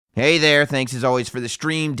Hey there, thanks as always for the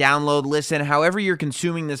stream, download, listen, however you're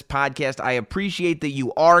consuming this podcast. I appreciate that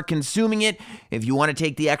you are consuming it. If you want to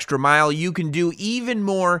take the extra mile, you can do even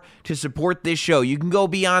more to support this show. You can go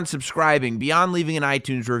beyond subscribing, beyond leaving an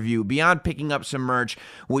iTunes review, beyond picking up some merch.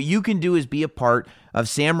 What you can do is be a part of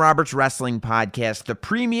Sam Roberts Wrestling Podcast, the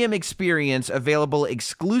premium experience available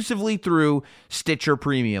exclusively through Stitcher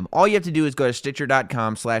Premium. All you have to do is go to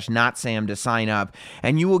Stitcher.com/NotSam to sign up,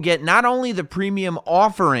 and you will get not only the premium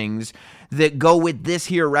offerings that go with this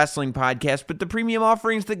here wrestling podcast, but the premium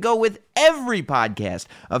offerings that go with every podcast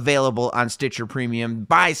available on Stitcher Premium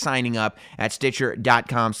by signing up at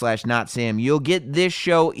Stitcher.com/NotSam. You'll get this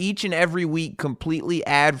show each and every week completely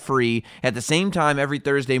ad-free at the same time every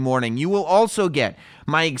Thursday morning. You will also get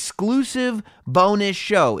my exclusive bonus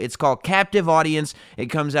show. It's called Captive Audience. It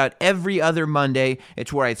comes out every other Monday.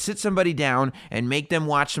 It's where I sit somebody down and make them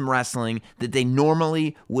watch some wrestling that they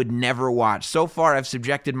normally would never watch. So far, I've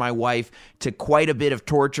subjected my wife to quite a bit of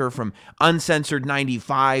torture, from Uncensored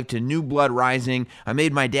 95 to New Blood Rising. I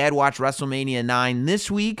made my dad watch WrestleMania 9.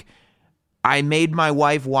 This week, I made my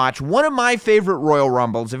wife watch one of my favorite Royal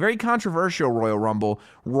Rumbles, a very controversial Royal Rumble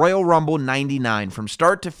 99. From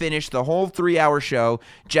start to finish, the whole 3-hour show,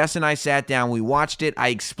 Jess and I sat down, we watched it, I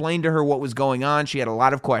explained to her what was going on, she had a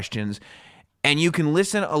lot of questions, and you can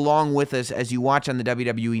listen along with us as you watch on the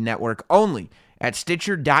WWE Network only at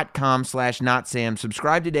Stitcher.com/NotSam.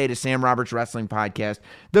 Subscribe today to Sam Roberts Wrestling Podcast,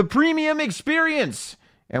 the premium experience.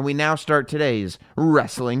 And we now start today's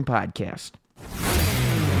wrestling podcast.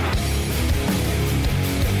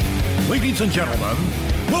 Ladies and gentlemen,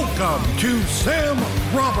 welcome to Sam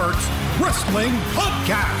Roberts Wrestling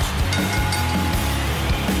Podcast.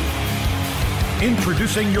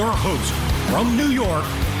 Introducing your host from New York,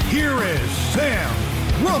 here is Sam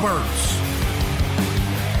Roberts.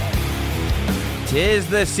 'Tis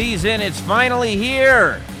the season, it's finally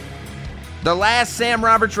here. The last Sam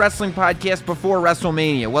Roberts Wrestling Podcast before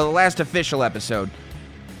WrestleMania. Well, the last official episode.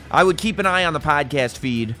 I would keep an eye on the podcast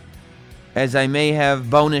feed, as I may have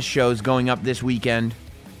bonus shows going up this weekend.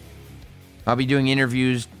 I'll be doing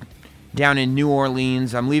interviews down in New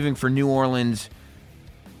Orleans. I'm leaving for New Orleans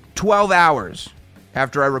 12 hours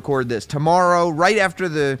after I record this. Tomorrow, right after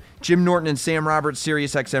the Jim Norton and Sam Roberts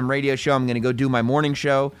Sirius XM radio show, I'm going to go do my morning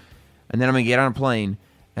show, and then I'm going to get on a plane,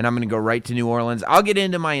 and I'm going to go right to New Orleans. I'll get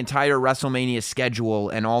into my entire WrestleMania schedule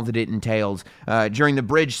and all that it entails during the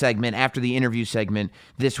bridge segment, after the interview segment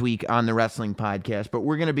this week on the Wrestling Podcast. But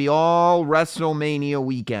we're going to be all WrestleMania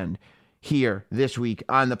weekend here this week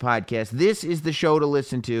on the podcast. This is the show to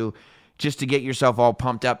listen to just to get yourself all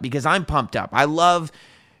pumped up, because I'm pumped up. I love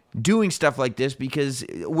doing stuff like this because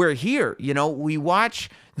we're here. You know, we watch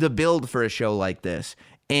the build for a show like this,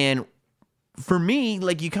 and for me,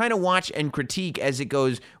 like, you kind of watch and critique as it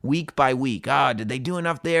goes week by week. Did they do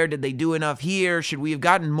enough there? Did they do enough here? Should we have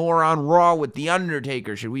gotten more on Raw with The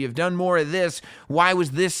Undertaker? Should we have done more of this? Why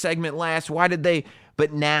was this segment last? Why did they?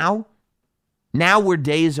 But now we're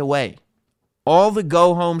days away. All the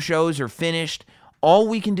go-home shows are finished. All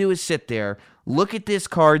we can do is sit there, look at this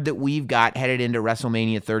card that we've got headed into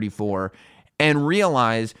WrestleMania 34, and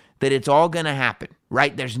realize that it's all going to happen,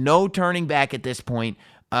 right? There's no turning back at this point.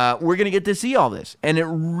 We're going to get to see all this, and it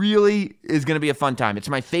really is going to be a fun time. It's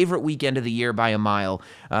my favorite weekend of the year by a mile,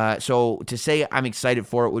 so to say I'm excited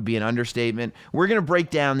for it would be an understatement. We're going to break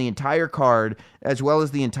down the entire card, as well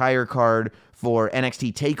as the entire card for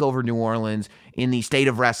NXT TakeOver New Orleans in the State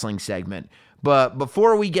of Wrestling segment. But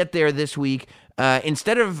before we get there this week,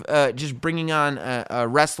 instead of just bringing on a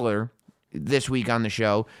wrestler this week on the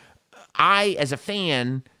show, I, as a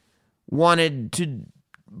fan, wanted to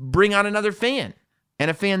bring on another fan. And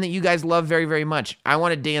a fan that you guys love very, very much. I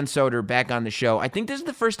wanted Dan Soder back on the show. I think this is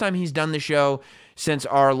the first time he's done the show since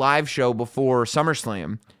our live show before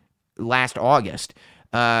SummerSlam last August.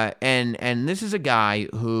 And this is a guy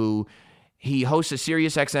who, he hosts a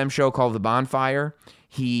Sirius XM show called The Bonfire.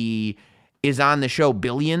 He is on the show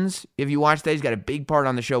Billions. If you watch that, he's got a big part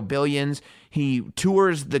on the show Billions. He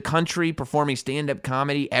tours the country performing stand-up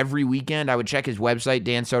comedy every weekend. I would check his website,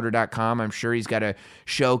 dansoder.com. I'm sure he's got a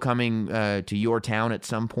show coming to your town at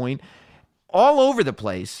some point. All over the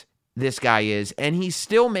place, this guy is. And he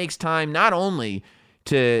still makes time not only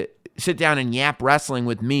to sit down and yap wrestling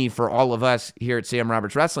with me for all of us here at Sam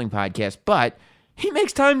Roberts Wrestling Podcast, but he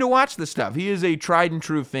makes time to watch the stuff. He is a tried and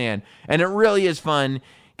true fan. And it really is fun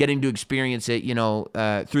getting to experience it, you know,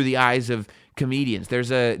 through the eyes of comedians.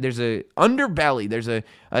 There's a underbelly, there's a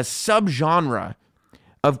subgenre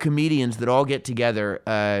of comedians that all get together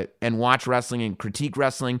and watch wrestling and critique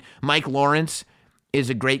wrestling. Mike Lawrence is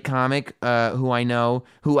a great comic who I know,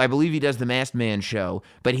 who I believe he does the Masked Man show,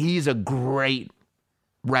 but he's a great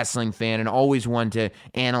wrestling fan and always one to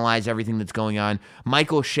analyze everything that's going on.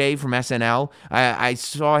 Michael Shea from SNL. I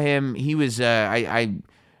saw him. He was, I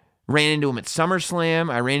ran into him at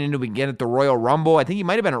SummerSlam. I ran into him again at the Royal Rumble. I think he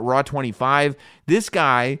might have been at Raw 25. This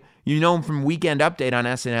guy, you know him from Weekend Update on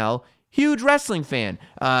SNL. Huge wrestling fan.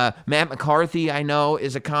 Matt McCarthy, I know,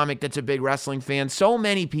 is a comic that's a big wrestling fan. So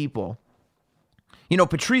many people. You know,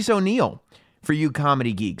 Patrice O'Neal, for you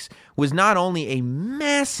comedy geeks, was not only a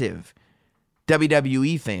massive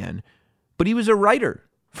WWE fan, but he was a writer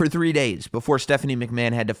for 3 days before Stephanie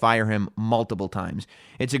McMahon had to fire him multiple times.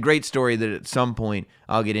 It's a great story that at some point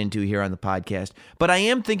I'll get into here on the podcast. But I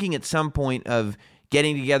am thinking at some point of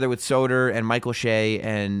getting together with Soder and Michael Shea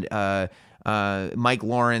and Mike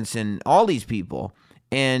Lawrence and all these people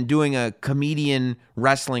and doing a comedian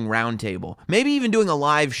wrestling roundtable. Maybe even doing a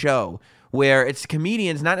live show where it's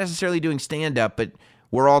comedians not necessarily doing stand-up, but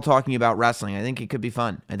we're all talking about wrestling. I think it could be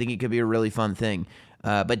fun. I think it could be a really fun thing.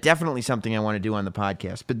 But definitely something I want to do on the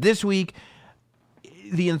podcast. But this week,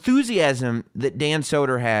 the enthusiasm that Dan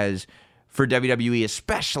Soder has for WWE,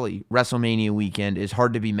 especially WrestleMania weekend, is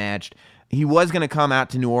hard to be matched. He was going to come out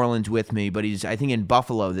to New Orleans with me, but he's, I think, in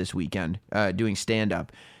Buffalo this weekend doing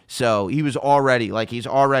stand-up. So he was already,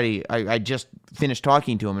 I just finished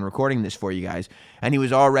talking to him and recording this for you guys, and he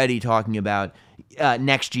was already talking about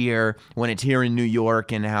next year when it's here in New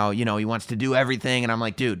York and how, you know, he wants to do everything. And I'm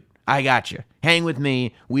like, dude, I got you. Hang with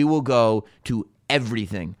me. We will go to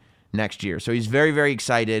everything next year. So he's very, very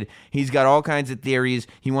excited. He's got all kinds of theories.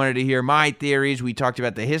 He wanted to hear my theories. We talked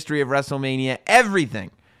about the history of WrestleMania,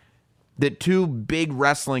 everything that two big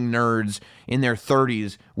wrestling nerds in their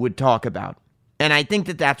 30s would talk about. And I think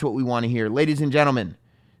that that's what we want to hear. Ladies and gentlemen,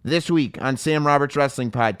 this week on Sam Roberts Wrestling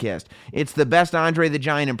Podcast, it's the best Andre the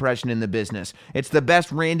Giant impression in the business. It's the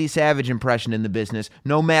best Randy Savage impression in the business,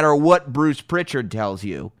 no matter what Bruce Pritchard tells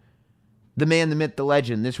you. The man, the myth, the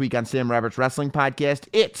legend. This week on Sam Roberts Wrestling Podcast,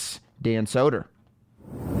 it's Dan Soder.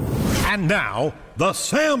 And now, the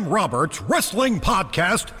Sam Roberts Wrestling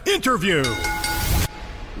Podcast interview.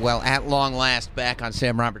 Well, at long last, back on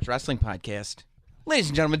Sam Roberts Wrestling Podcast. Ladies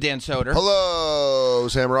and gentlemen, Dan Soder. Hello,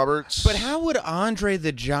 Sam Roberts. But how would Andre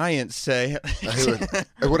the Giant say?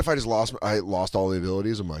 What if I just lost all the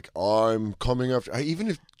abilities? I'm like, I'm coming after. Even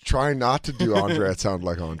if trying not to do Andre, it sounded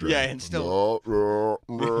like Andre. Yeah, and still.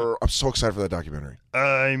 I'm so excited for that documentary.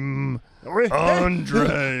 I'm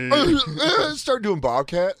Andre. Start doing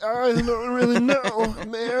Bobcat. I don't really know,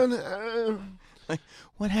 man.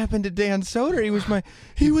 What happened to Dan Soder? He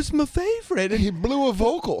was my favorite. He blew a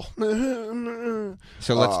vocal.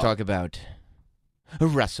 So let's talk about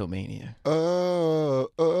WrestleMania.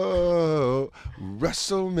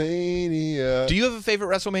 WrestleMania. Do you have a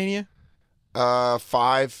favorite WrestleMania?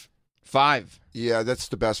 5. 5. Yeah, that's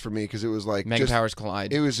the best for me because it was like Mega Powers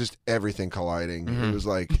collide. It was just everything colliding. Mm-hmm. It was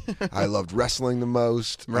like I loved wrestling the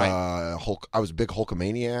most. Right. I was a big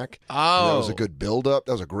Hulkamaniac. Oh, that was a good build-up.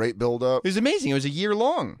 That was a great build-up. It was amazing. It was a year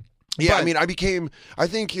long. Yeah, But- I mean, I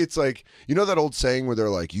think it's like, you know that old saying where they're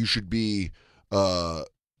like, you should be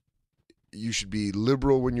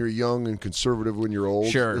liberal when you're young and conservative when you're old,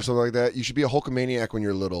 Sure. or something like that. You should be a Hulkamaniac when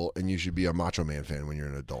you're little, and you should be a Macho Man fan when you're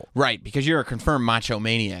an adult. Right, because you're a confirmed macho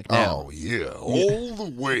maniac now. Oh, yeah, all the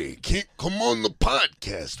way. Can't come on the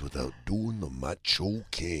podcast without doing the Macho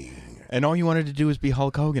King. And all you wanted to do was be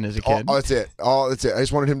Hulk Hogan as a kid. Oh, that's it. That's it. I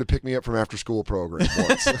just wanted him to pick me up from after school program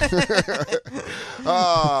once.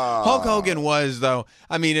 Hulk Hogan was, though.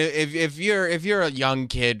 I mean, if you're a young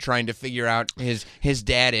kid trying to figure out his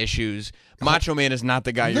dad issues, Macho Man is not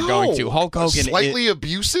the guy you're going to. Hulk Hogan slightly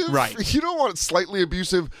abusive? Right. You don't want slightly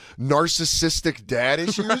abusive, narcissistic dad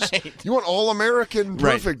issues. Right. You want all-American,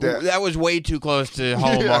 perfect dad. That was way too close to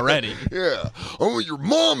home already. Yeah. Oh, your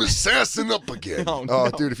mom is sassing up again. Oh, no.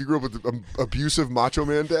 Dude, if you grew up with an abusive Macho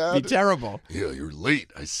Man dad. Be terrible. Yeah, you're late.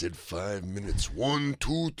 I said 5 minutes. 1,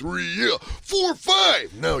 2, 3, yeah. 4,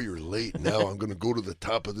 5. Now you're late. Now I'm going to go to the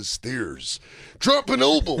top of the stairs. Drop an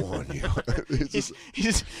elbow on you.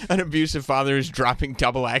 He's an abusive father who's dropping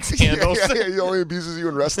double axe handles. Yeah, he only abuses you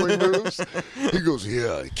in wrestling moves. He goes,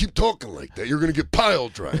 yeah, keep talking like that. You're going to get pile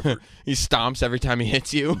driver. He stomps every time he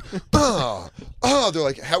hits you. They're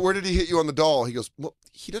like, where did he hit you on the doll? He goes, well,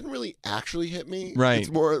 he didn't really actually hit me. Right. It's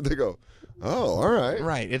more, they go, oh, all right.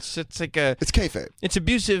 Right. It's like it's kayfabe. It's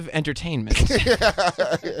abusive entertainment.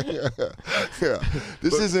 Yeah.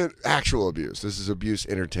 This isn't actual abuse. This is abuse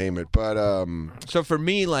entertainment. But So for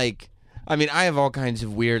me, I have all kinds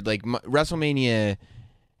of weird, WrestleMania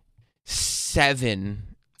 7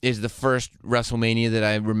 is the first WrestleMania that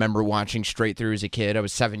I remember watching straight through as a kid. I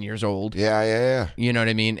was 7 years old. Yeah. You know what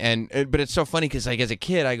I mean? But it's so funny because as a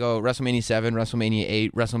kid, I go WrestleMania 7, WrestleMania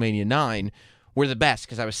 8, WrestleMania 9. were the best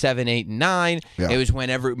because I was 7, 8, and 9. Yeah. It was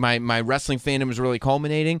whenever my wrestling fandom was really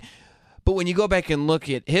culminating. But when you go back and look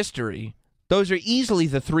at history, those are easily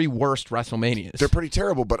the 3 worst WrestleManias. They're pretty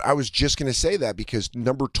terrible, but I was just going to say that because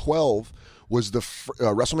number 12 was the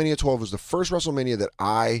WrestleMania 12 was the first WrestleMania that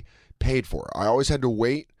I paid for. I always had to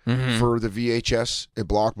wait for the VHS at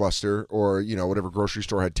Blockbuster or, whatever grocery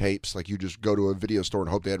store had tapes. Like you just go to a video store and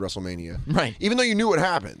hope they had WrestleMania. Right. Even though you knew what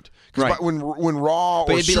happened. Right. When Raw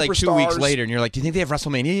but or it'd be Superstars, like 2 weeks later and you're like, do you think they have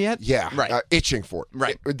WrestleMania yet? Yeah. Right. Itching for it.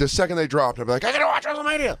 Right. The second they dropped, I'd be like, I got to watch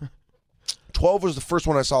WrestleMania. 12 was the first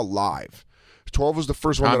one I saw live. 12 was the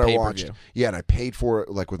first one that I watched. Yeah, and I paid for it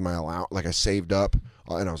like with my allowance. Like I saved up,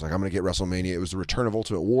 and I was like, I'm going to get WrestleMania. It was the Return of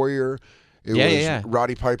Ultimate Warrior. It was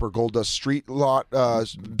Roddy Piper, Goldust Street Lot,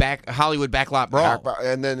 Hollywood Backlot Brawl,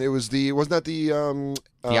 and then it was wasn't that the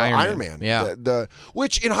Iron Man? Yeah,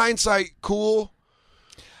 which in hindsight, cool.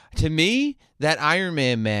 To me, that Iron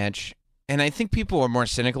Man match, and I think people are more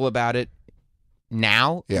cynical about it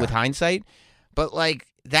now with hindsight, but like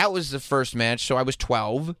that was the first match, so I was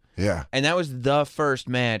 12. Yeah. And that was the first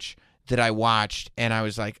match that I watched, and I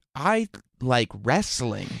was like, I like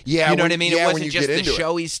wrestling. Yeah, you know what I mean? Yeah, it wasn't just the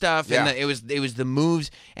showy stuff, and it was the moves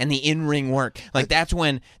and the in-ring work. Like that's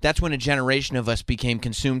when a generation of us became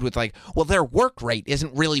consumed with like, well, their work rate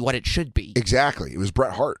isn't really what it should be. Exactly. It was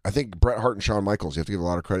Bret Hart. I think Bret Hart and Shawn Michaels, you have to give a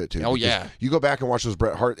lot of credit to. Oh yeah. You go back and watch those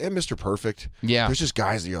Bret Hart and Mr. Perfect. Yeah. There's just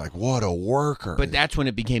guys that you're like, what a worker. But that's when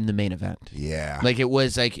it became the main event. Yeah. Like it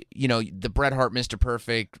was like, the Bret Hart, Mr.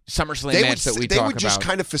 Perfect SummerSlam match that we talk about. They would just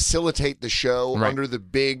kind of facilitate the show under the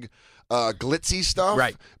big glitzy stuff.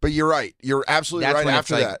 Right. But you're right. You're absolutely right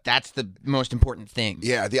after that. That's the most important thing.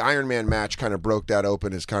 Yeah, the Iron Man match kind of broke that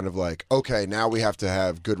open as kind of like, okay, now we have to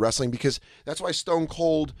have good wrestling because that's why Stone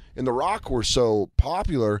Cold and The Rock were so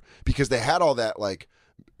popular because they had all that like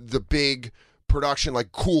the big production,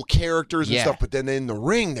 like cool characters and stuff, but then in the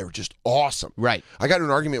ring, they were just awesome. Right. I got in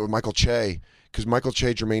an argument with Michael Che because Michael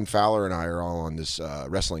Che, Jermaine Fowler, and I are all on this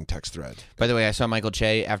wrestling text thread. By the way, I saw Michael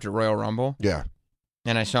Che after Royal Rumble. Yeah.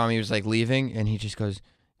 And I saw him, he was like leaving, and he just goes,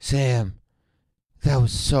 Sam, that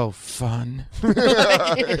was so fun. He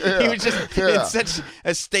was just in such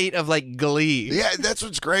a state of like glee. Yeah, that's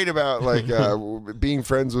what's great about like being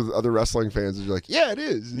friends with other wrestling fans. Is you're like, yeah, it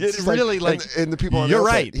is. It's really like, and the people on you're the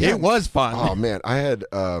right. Outside, it was fun. Oh man, I had.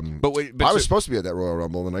 But I was supposed to be at that Royal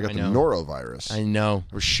Rumble, and I got the norovirus. I know.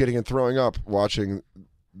 I was shitting and throwing up watching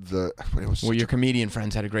the. Well, your comedian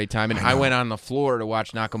friends had a great time, and I went on the floor to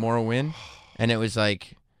watch Nakamura win. And it was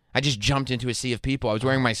like, I just jumped into a sea of people. I was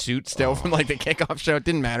wearing my suit still from like the kickoff show. It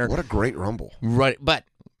didn't matter. What a great Rumble. Right. But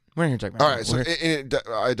we're here talking about all right, so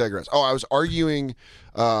I digress. Oh, I was arguing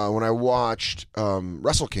when I watched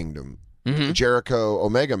Wrestle Kingdom, the Jericho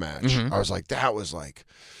Omega match. I was like, that was like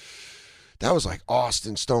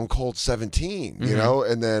Austin Stone Cold 17, you know?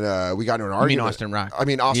 And then we got into an argument. You mean Austin Rock? I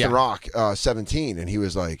mean Austin Rock 17. And he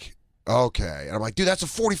was like, okay. And I'm like, dude, that's a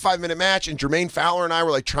 45-minute match. And Jermaine Fowler and I were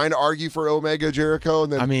like trying to argue for Omega Jericho.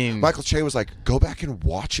 And then Michael Che was like, go back and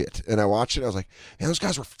watch it. And I watched it. I was like, man, those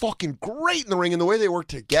guys were fucking great in the ring. And the way they worked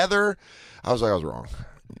together, I was like, I was wrong.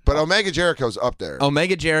 But Omega Jericho's up there.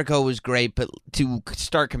 Omega Jericho was great, but to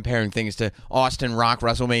start comparing things to Austin Rock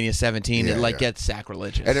WrestleMania 17, it gets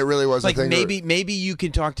sacrilegious. And it really was like a thing. Maybe you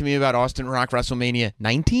can talk to me about Austin Rock WrestleMania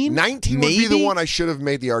 19? 19 would be the one I should have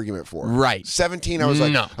made the argument for. Right. 17, I was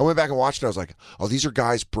like, I went back and watched it. I was like, oh, these are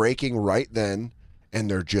guys breaking right then, and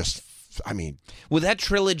they're just, I mean. Well, that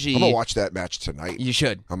trilogy. I'm going to watch that match tonight. You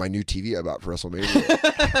should. On my new TV I bought for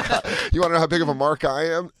WrestleMania. You want to know how big of a mark I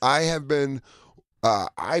am? I have been.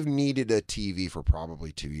 I've needed a TV for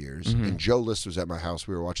probably 2 years. And Joe List was at my house.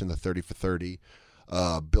 We were watching the 30 for 30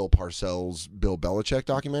 Bill Parcells, Bill Belichick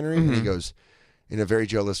documentary. And he goes, in a very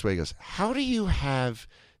Joe List way, he goes, how do you have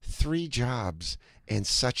 3 jobs and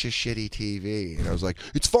such a shitty TV? And I was like,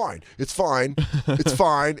 it's fine. It's fine. It's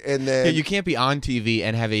fine. And then you can't be on TV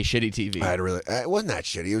and have a shitty TV. It wasn't that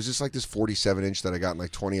shitty. It was just like this 47-inch that I got in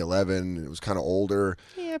like 2011. And it was kind of older.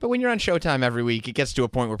 Yeah, but when you're on Showtime every week, it gets to a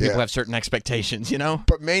point where people have certain expectations, you know?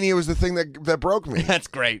 But Mania was the thing that broke me. That's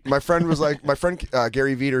great. My friend was like,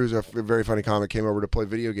 Gary Veter, who's a very funny comic, came over to play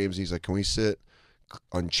video games. And he's like, can we sit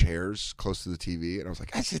on chairs close to the TV? And I was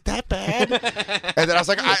like, is it that bad? And then I was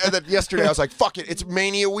like, yesterday I was like, fuck it, it's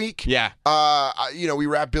Mania week. Yeah. We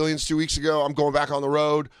wrapped Billions 2 weeks ago. I'm going back on the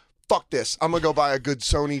road. fuck this. I'm going to go buy a good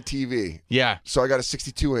Sony TV. Yeah. So I got a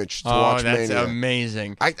 62-inch to watch Mania. Oh, that's Mania.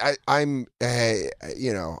 amazing. I'm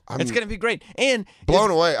it's going to be great. And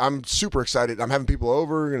blown away. I'm super excited. I'm having people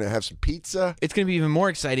over. We're going to have some pizza. It's going to be even more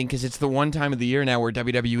exciting because it's the one time of the year now where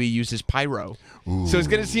WWE uses pyro. Ooh, so it's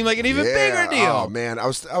going to seem like an even bigger deal. Oh, man. I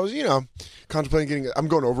was contemplating I'm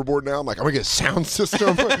going overboard now. I'm like, I'm going to get a sound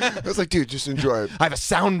system. I was like, dude, just enjoy it. I have a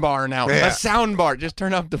sound bar now. Yeah. A sound bar. Just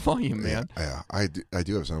turn up the volume, man. Yeah, I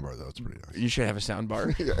do have a sound bar, though. It's pretty nice. You should have a sound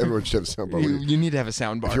bar. Yeah, everyone should have a sound bar. You need to have a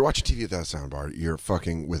sound bar. If you're watching TV without a sound bar, you're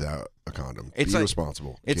fucking without a condom. It's Be like,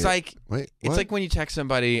 responsible. It's like when you text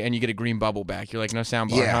somebody and you get a green bubble back. You're like, no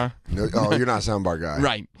sound bar, huh? No, you're not a sound bar guy.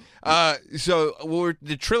 Right. So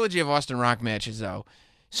the trilogy of Austin Rock matches, though,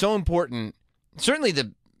 so important. Certainly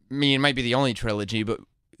it might be the only trilogy, but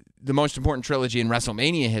the most important trilogy in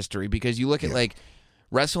WrestleMania history, because you look at like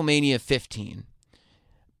WrestleMania 15.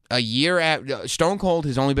 A year after, Stone Cold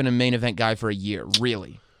has only been a main event guy for a year,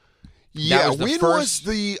 really. Yeah, when was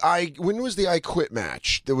the I Quit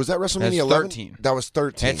match? Was that WrestleMania 11? 13. That was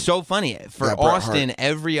 13. It's so funny. For Austin,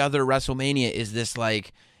 every other WrestleMania is this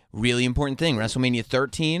like really important thing. WrestleMania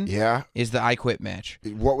 13 is the I Quit match.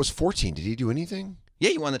 What was 14? Did he do anything? Yeah,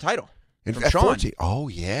 he won the title from at Shawn. 14. Oh,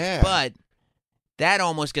 yeah. But that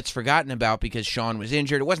almost gets forgotten about because Shawn was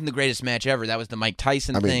injured. It wasn't the greatest match ever. That was the Mike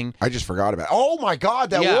Tyson thing. I just forgot about it. Oh, my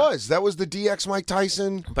God, that was the DX Mike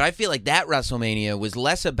Tyson. But I feel like that WrestleMania was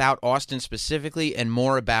less about Austin specifically and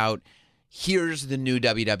more about here's the new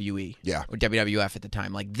WWE. Yeah. Or WWF at the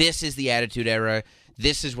time. Like, this is the Attitude Era.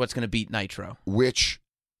 This is what's going to beat Nitro. Which,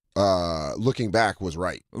 looking back, was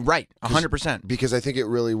right. Right, 100%. Because I think it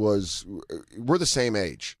really was. We're the same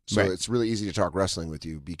age, so it's really easy to talk wrestling with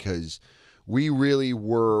you because we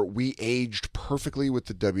aged perfectly with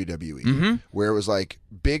the WWE, where it was like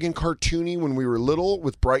big and cartoony when we were little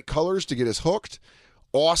with bright colors to get us hooked.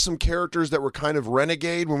 Awesome characters that were kind of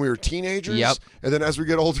renegade when we were teenagers. Yep. And then as we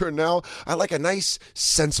get older and now, I like a nice,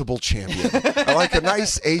 sensible champion. I like a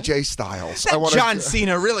nice AJ Styles. John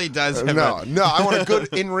Cena really does have I want a good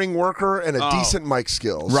in-ring worker and a decent mic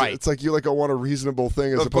skills. Right. It's like I want a reasonable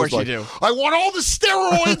thing as of opposed course to you like, do. I want all the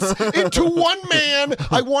steroids into one man.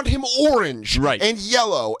 I want him orange and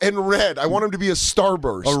yellow and red. I want him to be a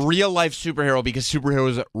starburst. A real-life superhero because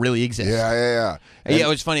superheroes really exist. Yeah. It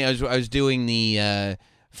was funny. I was doing the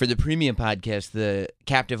for the premium podcast, the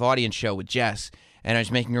captive audience show with Jess, and I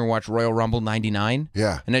was making her watch Royal Rumble '99.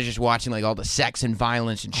 Yeah, and I was just watching like all the sex and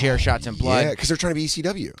violence and chair shots and blood. Yeah, because they're trying to be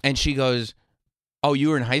ECW. And she goes, "Oh, you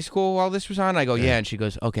were in high school while this was on?" I go, "Yeah," and she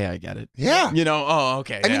goes, "Okay, I get it." Yeah,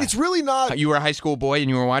 okay. I mean, it's really not. You were a high school boy and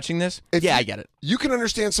you were watching this. I get it. You can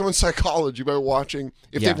understand someone's psychology by watching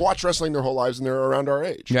if they've watched wrestling their whole lives and they're around our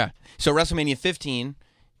age. Yeah. So WrestleMania 15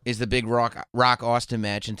 is the big Rock Austin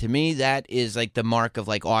match, and to me that is like the mark of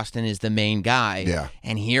like Austin is the main guy. Yeah.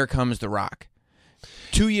 And here comes The Rock.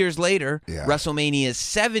 2 years later, WrestleMania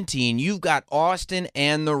 17, you've got Austin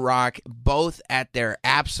and The Rock both at their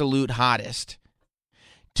absolute hottest.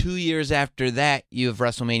 2 years after that, you have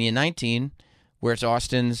WrestleMania 19, where it's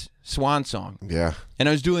Austin's swan song. Yeah. And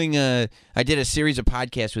I was doing I did a series of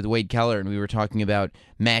podcasts with Wade Keller, and we were talking about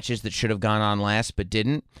matches that should have gone on last but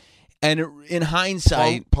didn't. And in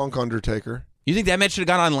hindsight... Punk Undertaker. You think that match should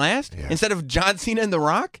have gone on last? Yeah. Instead of John Cena and The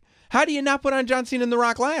Rock? How do you not put on John Cena and The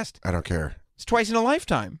Rock last? I don't care. It's twice in a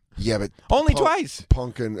lifetime. Yeah, but... Only twice.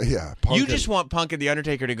 Punk and... Yeah. You just want Punk and The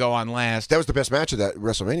Undertaker to go on last. That was the best match of that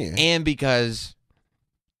WrestleMania. And because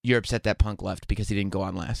you're upset that Punk left because he didn't go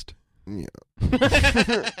on last. Yeah.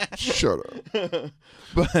 Shut up.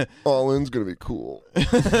 But All In's gonna be cool.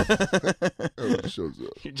 Everyone shows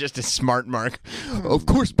up. You're just a smart mark. Of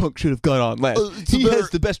course Punk should have gone on last. He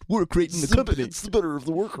has the best work rate in the company. It's the better of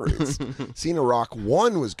the work rates. Cena Rock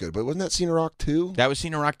 1 was good, but wasn't that Cena Rock 2? That was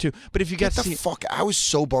Cena Rock 2. But if you get fuck, I was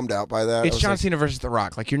so bummed out by that. It's John Cena versus The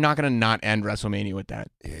Rock. Like, you're not going to not end WrestleMania with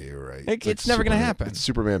that. Yeah, you're right. It's never going to happen. It's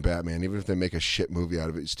Superman Batman. Even if they make a shit movie out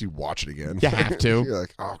of it, you still watch it again. You have to. You're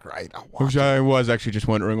like, oh, great, I'll watch it. I was actually just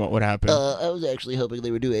wondering what would happen. I was actually hoping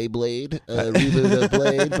they would do a Blade, reboot of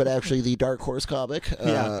Blade, but actually the Dark Horse comic.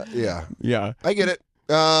 Yeah. I get it.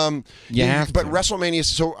 But WrestleMania,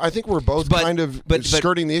 so I think we're both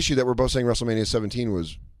skirting the issue that we're both saying WrestleMania 17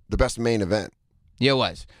 was the best main event. Yeah, it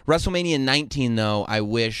was. WrestleMania 19, though, I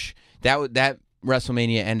wish that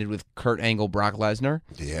WrestleMania ended with Kurt Angle, Brock Lesnar.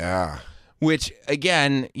 Yeah. Which,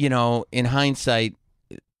 again, in hindsight,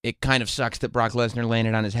 it kind of sucks that Brock Lesnar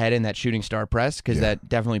landed on his head in that shooting star press because that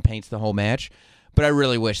definitely paints the whole match. But I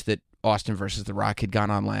really wish that Austin versus The Rock had gone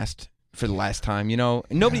on last for the last time.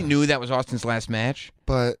 Nobody knew that was Austin's last match.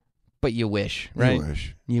 But you wish, right?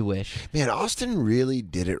 You wish. Man, Austin really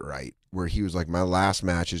did it right. where he was like, my last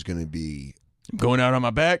match is going to be going out on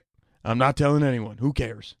my back. I'm not telling anyone. Who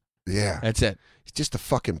cares? Yeah. That's it. He's just the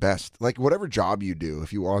fucking best. Like, whatever job you do,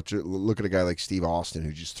 if you watch it, look at a guy like Steve Austin,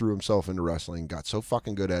 who just threw himself into wrestling, got so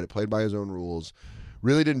fucking good at it, played by his own rules,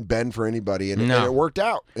 really didn't bend for anybody, and it worked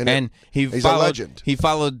out. And he's a legend. He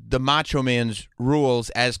followed the Macho Man's rules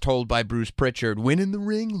as told by Bruce Pritchard: win in the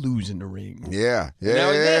ring, lose in the ring. Yeah.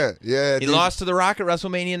 He lost to The Rock at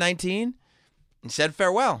WrestleMania 19 and said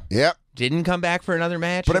farewell. Yep. Didn't come back for another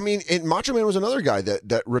match. But I mean, Macho Man was another guy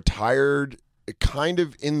that retired kind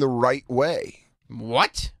of in the right way.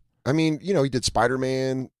 What? I mean, he did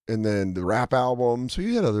Spider-Man and then the rap album, so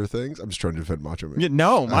he had other things. I'm just trying to defend Macho Man. Yeah,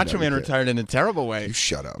 no, Macho Man retired in a terrible way. You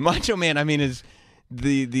shut up. Macho Man, I mean, is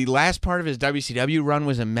the last part of his WCW run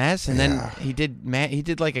was a mess, and then he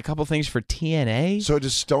did like a couple things for TNA. So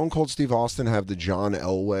does Stone Cold Steve Austin have the John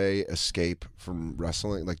Elway escape from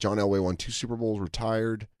wrestling? Like, John Elway won 2 Super Bowls,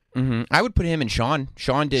 retired. Mm-hmm. I would put him and Sean.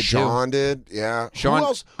 Sean did, yeah. Sean, who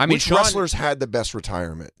else? I mean, which wrestlers had the best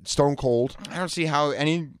retirement? Stone Cold? I don't see how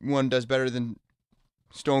anyone does better than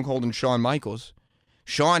Stone Cold and Shawn Michaels.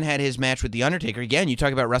 Shawn had his match with The Undertaker. Again, you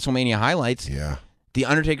talk about WrestleMania highlights. Yeah. The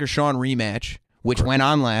Undertaker-Shawn rematch, which went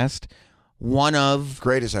on last. One of...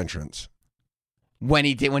 Greatest entrance. When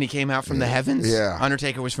he came out from the heavens? Yeah.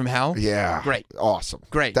 Undertaker was from hell? Yeah. Great. Awesome.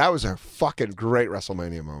 Great. That was a fucking great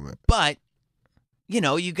WrestleMania moment. But...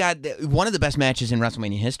 you got one of the best matches in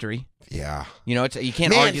WrestleMania history. Yeah. You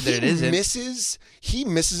can't argue that it isn't. He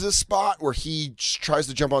misses a spot where he tries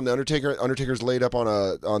to jump on the Undertaker. Undertaker's laid up on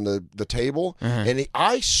the table, and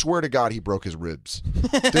I swear to God, he broke his ribs.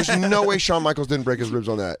 There's no way Shawn Michaels didn't break his ribs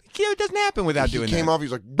on that. It doesn't happen without doing that. He came off, he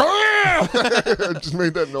was like, BAM! Just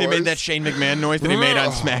made that noise. He made that Shane McMahon noise that he made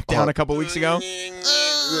on SmackDown a couple weeks ago.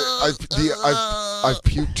 I've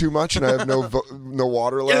puked too much, and I have no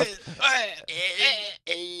water left.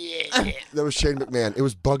 That was Shane McMahon. It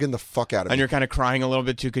was bugging the fuck out of me. And you're kind of crying a little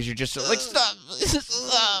bit too because you're just like, stop.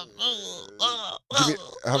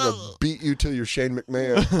 I'm going to beat you till you're Shane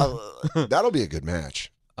McMahon. That'll be a good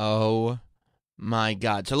match. Oh my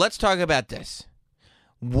God. So let's talk about this.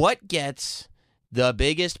 What gets the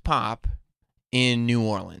biggest pop in New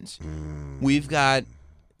Orleans? We'll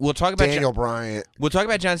talk about Daniel Bryan. We'll talk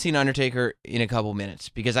about John Cena Undertaker in a couple minutes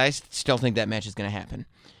because I still think that match is going to happen.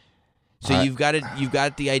 So you've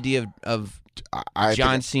got the idea of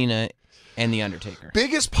John Cena and The Undertaker.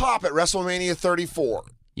 Biggest pop at WrestleMania 34.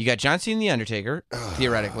 You got John Cena and The Undertaker,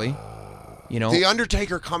 theoretically. The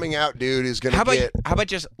Undertaker coming out, dude, is going to get... How about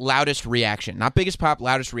just loudest reaction? Not biggest pop,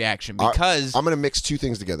 loudest reaction. Because... I'm going to mix two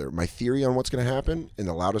things together. My theory on what's going to happen and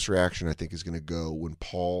the loudest reaction, I think, is going to go when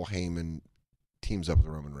Paul Heyman teams up with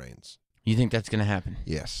Roman Reigns. You think that's going to happen?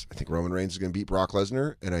 Yes. I think Roman Reigns is going to beat Brock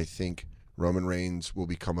Lesnar, and I think Roman Reigns will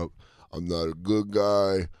become I'm not a good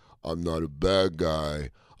guy. I'm not a bad guy.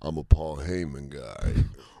 I'm a Paul Heyman guy.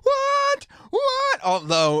 What?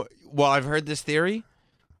 Although, I've heard this theory,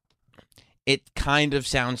 it kind of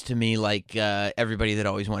sounds to me like everybody that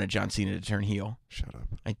always wanted John Cena to turn heel. Shut up.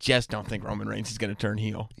 I just don't think Roman Reigns is going to turn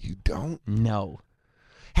heel. You don't? No.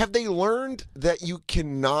 Have they learned that you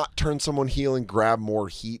cannot turn someone heel and grab more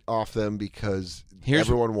heat off them because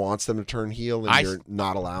everyone wants them to turn heel and you're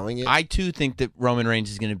not allowing it? I, too, think that Roman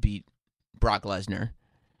Reigns is going to beat Brock Lesnar.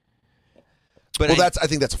 But I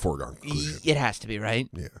think that's a foregone conclusion. It has to be, right?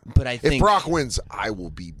 Yeah. But I think if Brock wins, I will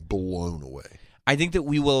be blown away. I think that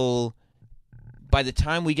we will, by the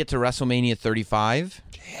time we get to WrestleMania 35,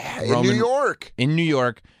 in New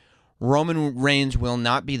York, Roman Reigns will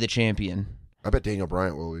not be the champion. I bet Daniel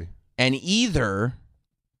Bryan will be. And either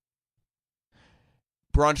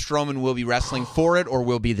Braun Strowman will be wrestling for it or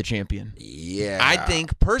will be the champion. Yeah. I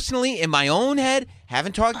think, personally, in my own head,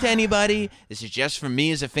 haven't talked to anybody, this is just from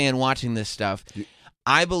me as a fan watching this stuff,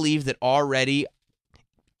 I believe that already,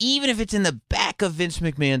 even if it's in the back of Vince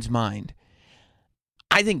McMahon's mind,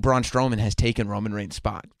 I think Braun Strowman has taken Roman Reigns'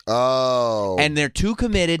 spot. Oh. And they're too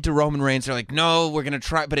committed to Roman Reigns. They're like, no, we're going to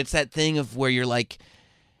try. But it's that thing of where you're like,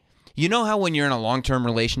 you know how when you're in a long-term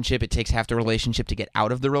relationship, it takes half the relationship to get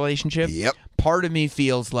out of the relationship? Yep. Part of me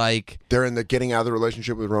feels like... They're in the getting out of the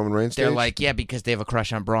relationship with Roman Reigns They're stage? like, yeah, because they have a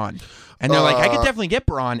crush on Braun. And they're like, I could definitely get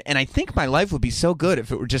Braun, and I think my life would be so good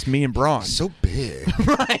if it were just me and Braun. He's so big.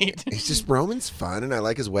 Right. He's just, Roman's fun, and I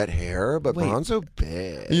like his wet hair, but Braun's so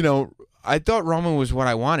big. I thought Roman was what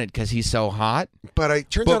I wanted because he's so hot.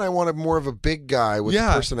 But turns out I wanted more of a big guy with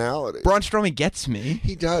personality. Braun Strowman gets me.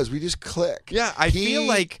 He does. We just click. Yeah, I feel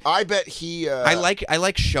like... I bet he... I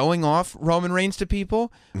like showing off Roman Reigns to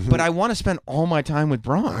people, but I want to spend all my time with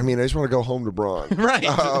Braun. I mean, I just want to go home to Braun. Right.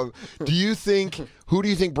 Who do you think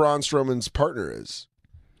Braun Strowman's partner is?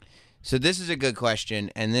 So this is a good question,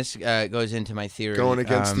 and this goes into my theory. Going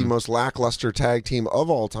against the most lackluster tag team of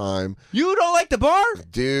all time. You don't like the Bar?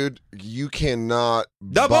 Dude, you cannot...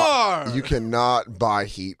 Bar! You cannot buy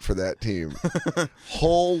heat for that team.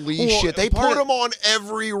 Holy shit. They put them on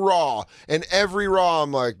every Raw. And every Raw,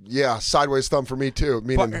 I'm like, yeah, sideways thumb for me too.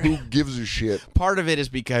 Meaning, who gives a shit? Part of it is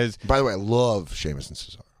because... By the way, I love Sheamus and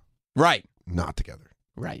Cesaro. Right. Not together.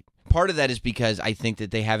 Right. Part of that is because I think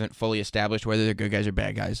that they haven't fully established whether they're good guys or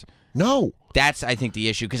bad guys. No. That's, I think, the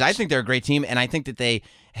issue. Because I think they're a great team, and I think that they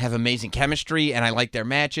have amazing chemistry, and I like their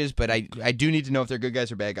matches, but I do need to know if they're good guys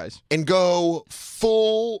or bad guys. And go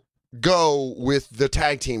with the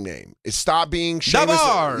tag team name. Stop being Sheamus. The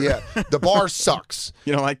Bar! Yeah. The Bar sucks.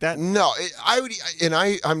 You don't like that? No.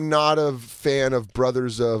 I'm not a fan of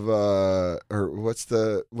Brothers of, what's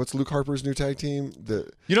Luke Harper's new tag team?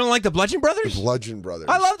 You don't like the Bludgeon Brothers? The Bludgeon Brothers.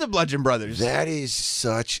 I love the Bludgeon Brothers. That is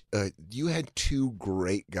such a... You had two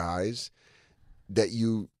great guys that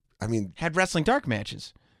had wrestling dark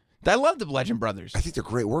matches. I love the Bludgeon Brothers. I think they're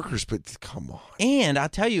great workers, but come on. And I'll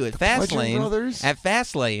tell you, at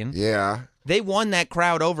Fastlane, yeah, they won that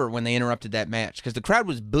crowd over when they interrupted that match because the crowd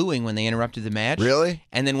was booing when they interrupted the match. Really?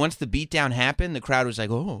 And then once the beatdown happened, the crowd was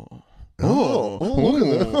like, look at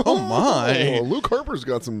that. Oh my. Luke Harper's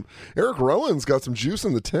got some, Eric Rowan's got some juice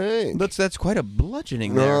in the tank. That's quite a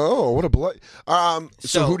bludgeoning there. No, what a blood.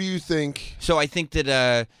 So who do you think? So I think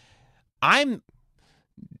that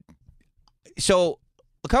So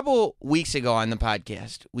a couple weeks ago on the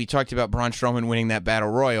podcast, we talked about Braun Strowman winning that Battle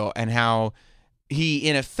Royal and how he,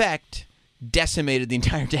 in effect, decimated the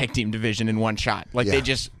entire tag team division in one shot.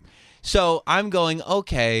 So I'm going,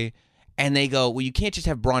 okay, and they go, well, you can't just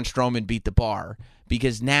have Braun Strowman beat the Bar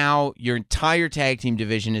because now your entire tag team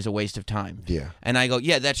division is a waste of time. Yeah. And I go,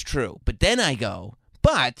 yeah, that's true. But then I go,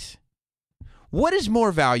 but what is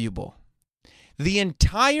more valuable? The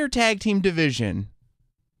entire tag team division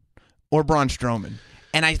or Braun Strowman?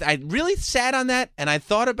 And I really sat on that, and I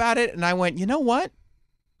thought about it, and I went, you know what?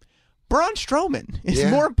 Braun Strowman is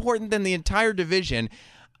more important than the entire division.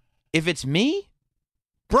 If it's me,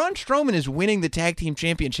 Braun Strowman is winning the tag team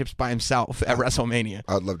championships by himself at WrestleMania.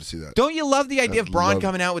 I'd love to see that. Don't you love the idea of Braun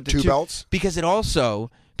coming out with the two belts? Because it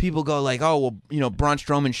also, people go like, oh, well, Braun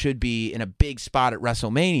Strowman should be in a big spot at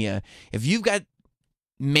WrestleMania. If you've got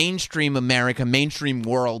mainstream America, mainstream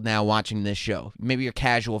world now watching this show. Maybe you're a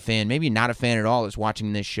casual fan, maybe you're not a fan at all is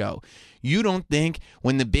watching this show. You don't think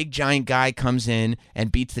when the big giant guy comes in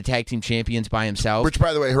and beats the tag team champions by himself, which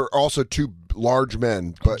by the way are also two large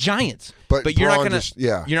men, but giants. But you're not Braun gonna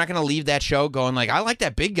you're not gonna leave that show going like, I like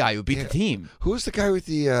that big guy who beat the team. Who's the guy with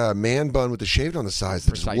the man bun with the shaved on the sides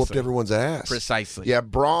that just whooped everyone's ass? Precisely. Yeah,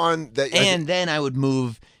 Braun. Then I would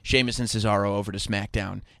move Sheamus and Cesaro over to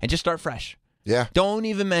SmackDown and just start fresh. Yeah. Don't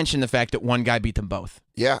even mention the fact that one guy beat them both.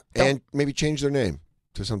 Yeah, and maybe change their name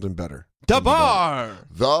to something better. The Bar.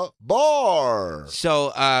 The Bar.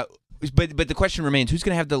 So, but the question remains: who's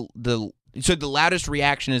going to have so the loudest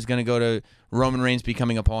reaction is going to go to Roman Reigns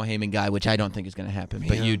becoming a Paul Heyman guy, which I don't think is going to happen,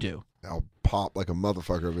 but you do. I'll pop like a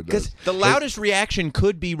motherfucker if it does. Because the loudest reaction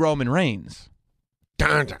could be Roman Reigns.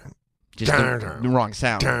 Just the wrong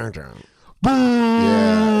sound.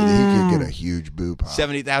 Yeah, he could get a huge boo pop.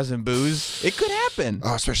 70,000 boos. It could happen.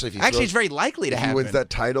 Oh, especially if it's very likely to happen. He wins that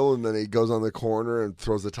title and then he goes on the corner and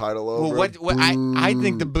throws the title over. Well, I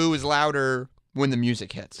think the boo is louder when the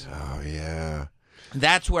music hits. Oh yeah.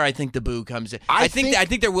 That's where I think the boo comes in. I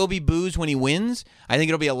think there will be boos when he wins. I think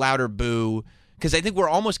it'll be a louder boo because I think we're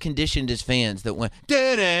almost conditioned as fans that when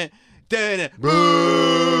boo.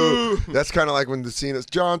 That's kind of like when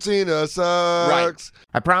John Cena sucks. Right.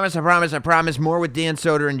 I promise. More with Dan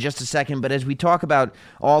Soder in just a second. But as we talk about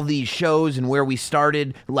all these shows and where we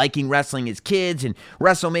started liking wrestling as kids and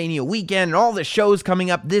WrestleMania weekend and all the shows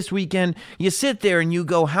coming up this weekend, you sit there and you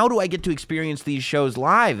go, how do I get to experience these shows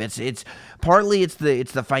live? It's partly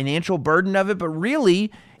the financial burden of it, but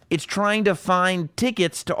really it's trying to find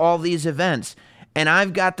tickets to all these events. And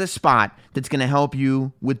I've got the spot that's going to help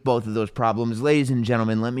you with both of those problems. Ladies and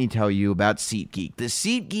gentlemen, let me tell you about SeatGeek. The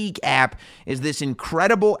SeatGeek app is this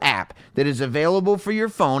incredible app that is available for your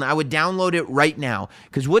phone. I would download it right now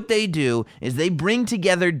because what they do is they bring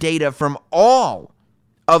together data from all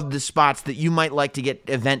of the spots that you might like to get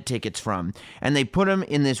event tickets from, and they put them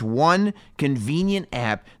in this one convenient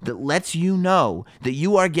app that lets you know that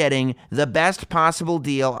you are getting the best possible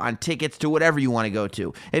deal on tickets to whatever you want to go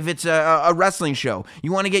to. If it's a wrestling show,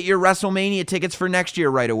 you want to get your WrestleMania tickets for next year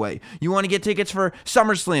right away. You want to get tickets for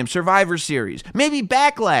SummerSlam, Survivor Series, maybe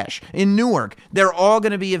Backlash in Newark. They're all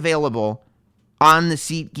going to be available on the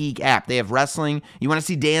SeatGeek app. They have wrestling. You want to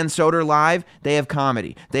see Dan Soder live? They have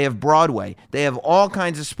comedy. They have Broadway. They have all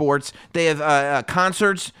kinds of sports. They have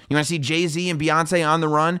concerts. You want to see Jay-Z and Beyonce on the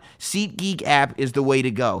run? SeatGeek app is the way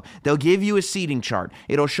to go. They'll give you a seating chart.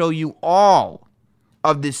 It'll show you all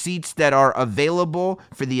of the seats that are available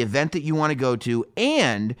for the event that you want to go to,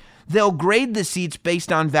 and they'll grade the seats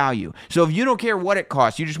based on value. So if you don't care what it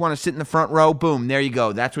costs, you just want to sit in the front row, boom, there you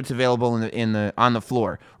go. That's what's available on the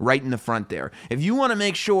floor, right in the front there. If you want to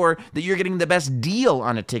make sure that you're getting the best deal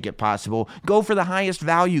on a ticket possible, go for the highest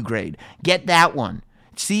value grade. Get that one.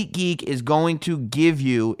 SeatGeek is going to give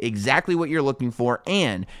you exactly what you're looking for,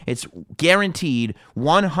 and it's guaranteed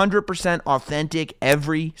 100% authentic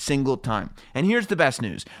every single time. And here's the best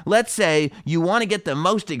news. Let's say you want to get the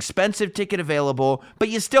most expensive ticket available, but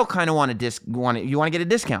you still kind of want to get a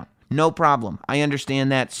discount. No problem. I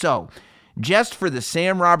understand that. So, just for the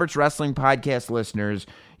Sam Roberts Wrestling Podcast listeners,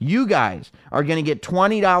 you guys are going to get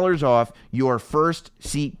 $20 off your first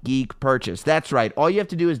SeatGeek purchase. That's right. All you have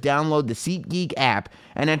to do is download the SeatGeek app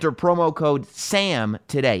and enter promo code SAM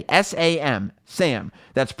today. S-A-M, SAM.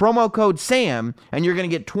 That's promo code SAM, and you're going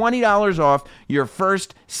to get $20 off your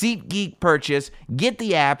first SeatGeek purchase. Get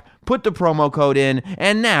the app, put the promo code in,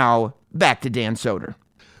 and now back to Dan Soder.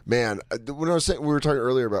 Man, when I was saying, we were talking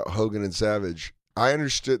earlier about Hogan and Savage, I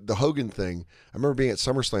understood the Hogan thing. I remember being at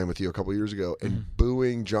SummerSlam with you a couple years ago and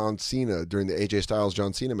booing John Cena during the AJ Styles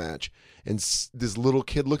John Cena match. And this little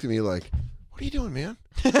kid looked at me like, "What are you doing, man?"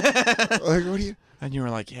 Like, what are you? And you were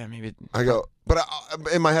like, "Yeah, maybe." I go, but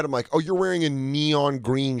in my head, I'm like, "Oh, you're wearing a neon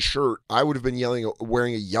green shirt." I would have been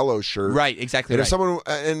wearing a yellow shirt. Right, exactly. And right. if someone,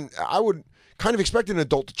 and I would kind of expect an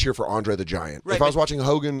adult to cheer for Andre the Giant. Right, if I was watching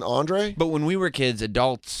Hogan Andre. But when we were kids,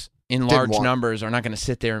 adults in large numbers are not going to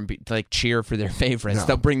sit there and cheer for their favorites. No.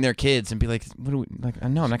 They'll bring their kids and be like, "What do we like?"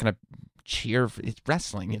 No, I'm not going to cheer. It's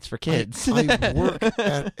wrestling. It's for kids. I work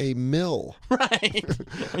at a mill. Right?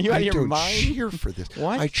 Are you out of your mind? I don't cheer for this.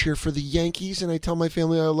 What? I cheer for the Yankees, and I tell my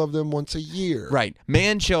family I love them once a year. Right.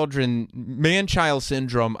 Man-child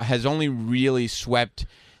syndrome has only really swept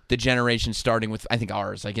the generation starting with, I think,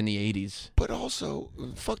 ours, like in the 80s. But also,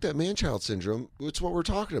 fuck that man-child syndrome. It's what we're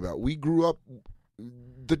talking about. We grew up.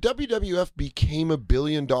 The WWF became $1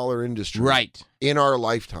 billion industry in our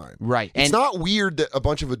lifetime. Right. It's not weird that a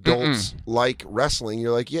bunch of adults like wrestling.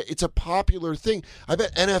 You're like, yeah, it's a popular thing. I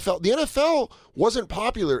bet the NFL wasn't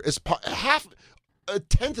popular as half a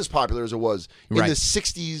tenth as popular as it was in the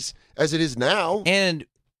 60s as it is now. And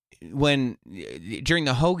during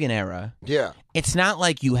the Hogan era, it's not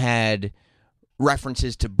like you had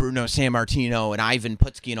references to Bruno Sammartino and Ivan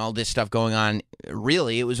Putski and all this stuff going on.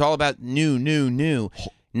 Really, it was all about new.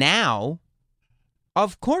 Now,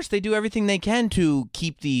 of course, they do everything they can to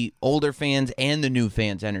keep the older fans and the new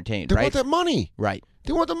fans entertained. They want that money. Right.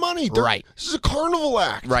 They want the money. Right. This is a carnival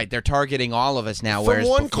act. Right. They're targeting all of us now. From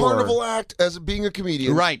one carnival act as being a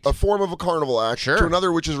comedian, a form of a carnival act, to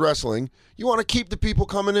another, which is wrestling, you want to keep the people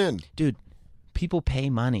coming in. Dude, people pay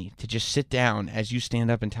money to just sit down as you stand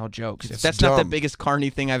up and tell jokes. It's That's dumb. not the biggest carny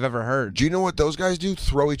thing I've ever heard. Do you know what those guys do?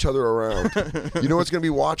 Throw each other around. You know what's going to be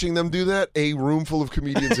watching them do that? A room full of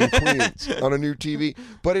comedians in Queens on a new TV.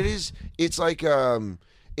 But it's like,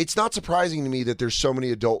 it's not surprising to me that there's so many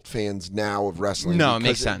adult fans now of wrestling. No, it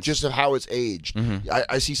makes sense. Just of how it's aged.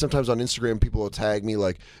 I see sometimes on Instagram people will tag me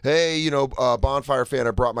like, "Hey, Bonfire fan,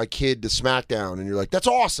 I brought my kid to SmackDown," and you're like, "That's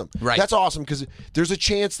awesome." Right. That's awesome because there's a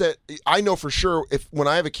chance that I know for sure when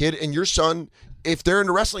I have a kid and your son, if they're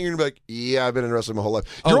into wrestling, you're going to be like, "Yeah, I've been into wrestling my whole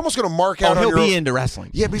life." You're almost going to mark out on your own. He'll be into wrestling.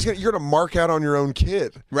 Yeah, but you're going to mark out on your own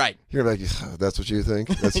kid. Right. You're going to be like, "That's what you think?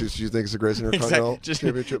 That's what you think is the greatest Intercontinental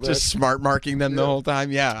Championship match?" Just smart marking them the whole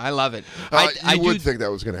time. Yeah, I love it. I would think that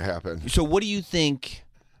was going to happen. So what do you think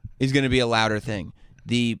is going to be a louder thing?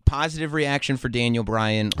 The positive reaction for Daniel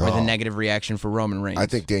Bryan or the negative reaction for Roman Reigns? I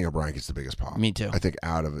think Daniel Bryan gets the biggest pop. Me too. I think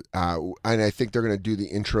out of it. And I think they're going to do the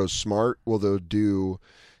intro smart. Well, they'll do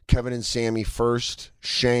Kevin and Sammy first,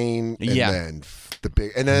 Shane, and then the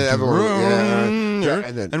big, and then everyone,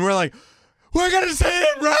 and we're like, we're gonna see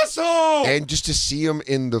him wrestle, and just to see him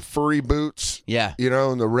in the furry boots,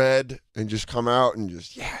 in the red, and just come out and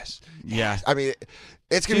just yes. I mean,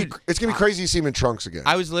 it's gonna be crazy to see him in trunks again.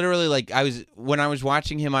 I was literally like, when I was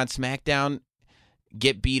watching him on SmackDown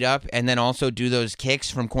get beat up and then also do those kicks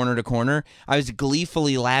from corner to corner, I was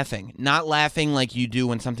gleefully laughing. Not laughing like you do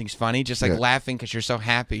when something's funny, just like laughing because you're so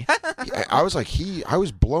happy. I was like, I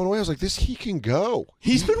was blown away. I was like, he can go.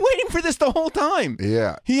 He's been waiting for this the whole time.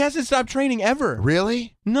 Yeah. He hasn't stopped training ever.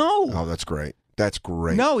 Really? No. Oh, that's great. That's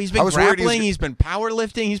great. No, he's been grappling. He's been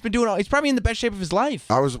powerlifting. He's been doing all. He's probably in the best shape of his life.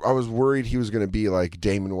 I was worried he was going to be like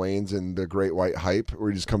Damon Wayans in The Great White Hype, where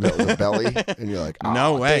he just comes out with a belly, and you're like, oh,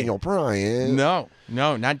 no way, Daniel Bryan. No,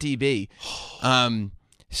 not DB.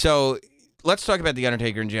 So let's talk about The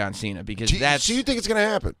Undertaker and John Cena, because that's. So you think it's going to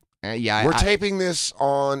happen? Yeah, we're taping this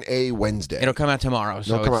on a Wednesday. It'll come out tomorrow.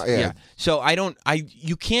 So it'll come out, yeah. So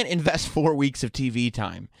you can't invest 4 weeks of TV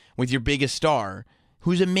time with your biggest star,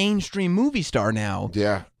 who's a mainstream movie star now,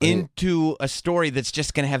 into a story that's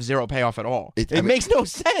just going to have zero payoff at all. It makes no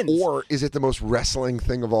sense. Or is it the most wrestling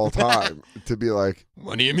thing of all time to be like,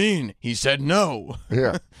 what do you mean? He said no.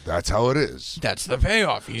 Yeah, that's how it is. That's the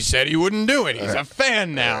payoff. He said he wouldn't do it. He's a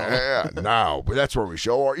fan now. Yeah, no, but that's where we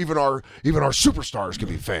show even our superstars can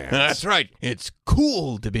be fans. That's right. It's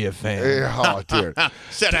cool to be a fan. Oh, dude.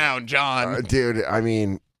 Sit down, John. Dude, I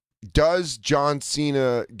mean, does John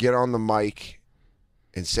Cena get on the mic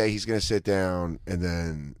and say he's going to sit down, and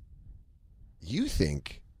then you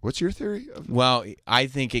think, what's your theory? Well, I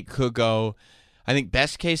think it could go, I think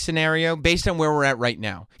best case scenario, based on where we're at right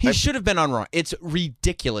now, he should have been on Raw. It's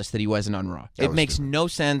ridiculous that he wasn't on Raw. It makes no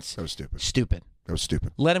sense. That was stupid. That was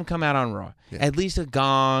stupid. Let him come out on Raw. Yeah. At least a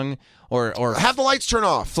gong or have the lights turn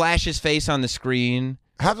off. Flash his face on the screen.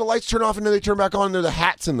 Have the lights turn off, and then they turn back on, and they're the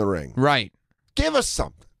hats in the ring. Right. Give us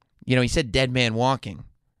something. He said dead man walking.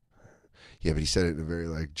 Yeah, but he said it in a very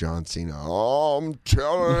like John Cena. Oh, I'm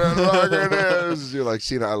telling it like it is. You're like,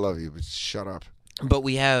 Cena, I love you, but shut up. But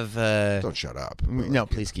we have. Don't shut up. No,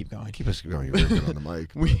 please keep going. Keep us going. You're very good on the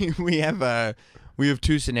mic. we have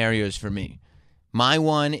 2 scenarios for me. My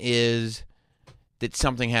one is that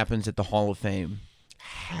something happens at the Hall of Fame.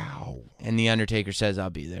 How? And The Undertaker says, "I'll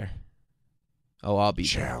be there." Oh, I'll be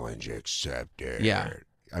there. Challenge accepted. Yeah.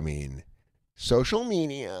 I mean, social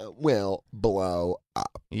media will blow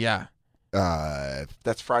up. Yeah.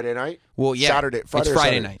 That's Friday night? Well, yeah. Saturday. It's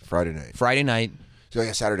Friday night. Friday night. So,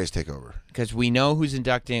 yeah, Saturdays take over. Because we know who's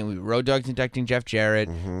inducting. Road Dogg's inducting Jeff Jarrett.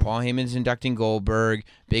 Mm-hmm. Paul Heyman's inducting Goldberg.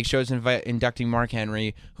 Big Show's inducting Mark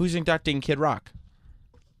Henry. Who's inducting Kid Rock?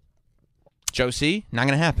 Joe C? Not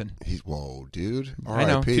going to happen. Whoa, dude. I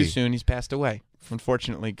know. Too soon. He's passed away.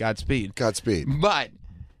 Unfortunately, Godspeed. But,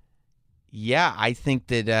 yeah, I think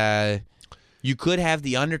that... you could have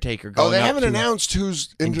The Undertaker going. Oh, they haven't announced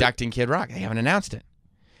who's inducting Kid Rock. They haven't announced it.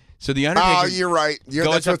 So The Undertaker. Oh, you're right.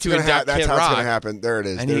 That's what's going to happen. That's how it's going to happen. There it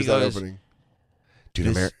is. And there's he goes, that opening.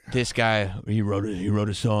 Dude, this guy, he wrote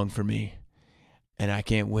a song for me, and I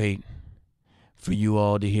can't wait for you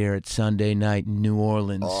all to hear it Sunday night in New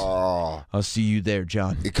Orleans. Oh, I'll see you there,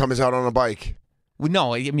 John. He comes out on a bike. Well,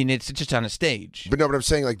 no, I mean it's just on a stage. But no, but I'm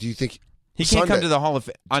saying, like, do you think he can't come to the Hall of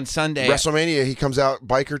Fame on Sunday? WrestleMania, he comes out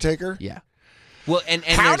biker taker. Yeah. Well, and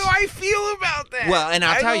how do I feel about that? Well, and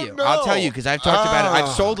I'll tell you because I've talked about it. I've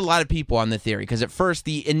sold a lot of people on the theory because at first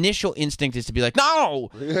the initial instinct is to be like, no,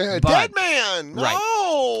 dead man, no.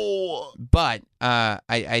 Right. But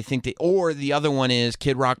I think the other one is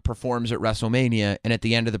Kid Rock performs at WrestleMania, and at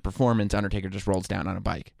the end of the performance, Undertaker just rolls down on a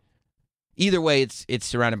bike. Either way, it's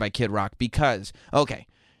surrounded by Kid Rock because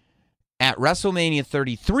at WrestleMania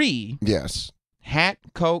 33, yes, hat,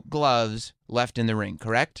 coat, gloves left in the ring,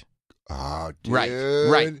 correct? Oh, dude.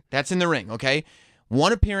 Right. That's in the ring, okay?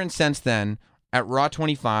 One appearance since then at Raw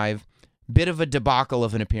 25, bit of a debacle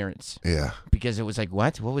of an appearance. Yeah. Because it was like,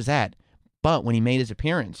 what? What was that? But when he made his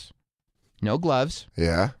appearance, no gloves.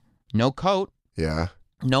 Yeah. No coat. Yeah.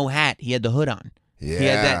 No hat. He had the hood on. Yeah. He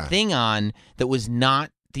had that thing on that was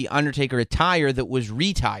not the Undertaker attire that was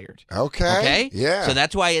retired. Okay. Yeah. So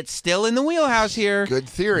that's why it's still in the wheelhouse here. Good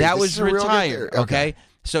theory. That was retired. Okay.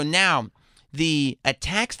 So now... the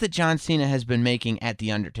attacks that John Cena has been making at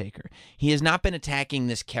The Undertaker, he has not been attacking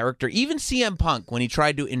this character. Even CM Punk, when he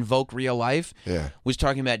tried to invoke real life, was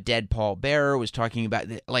talking about dead Paul Bearer, was talking about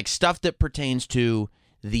like stuff that pertains to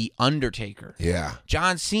The Undertaker. Yeah.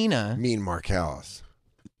 John Cena... mean Mark Callis.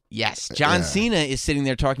 Yes. John Cena is sitting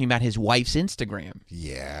there talking about his wife's Instagram.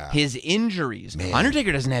 Yeah. His injuries. Man.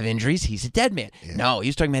 Undertaker doesn't have injuries. He's a dead man. Yeah. No, he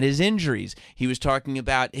was talking about his injuries. He was talking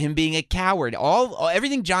about him being a coward.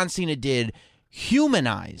 Everything John Cena did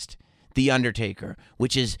humanized The Undertaker,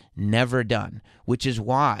 which is never done. Which is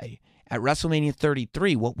why at WrestleMania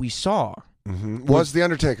 33, what we saw was The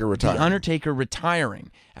Undertaker retiring. The Undertaker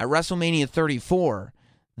retiring. At WrestleMania 34,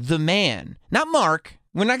 the man, not Mark...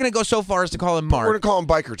 we're not going to go so far as to call him Mark. We're going to call him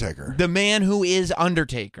Biker Taker. The man who is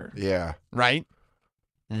Undertaker. Yeah. Right?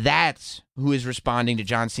 That's who is responding to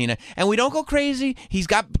John Cena. And we don't go crazy. He's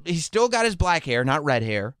still got his black hair, not red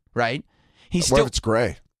hair, right? What if it's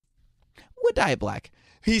gray? We'll dye it black.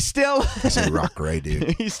 He's still. I say rock gray,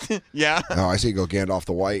 dude. Yeah. No, I say you go Gandalf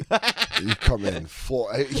the White. You come in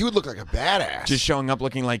full. He would look like a badass. Just showing up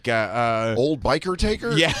looking like old biker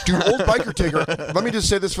taker. Yeah, dude, old biker taker. Let me just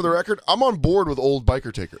say this for the record: I'm on board with old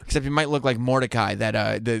biker taker. Except he might look like Mordecai,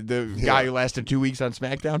 that the guy who lasted 2 weeks on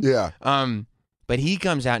SmackDown. Yeah. But he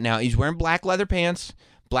comes out now. He's wearing black leather pants,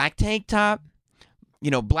 black tank top.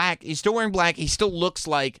 Black. He's still wearing black. He still looks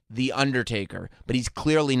like the Undertaker, but he's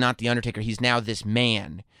clearly not the Undertaker. He's now this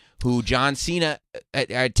man who John Cena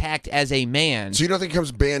attacked as a man. So you don't think he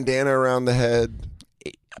comes bandana around the head?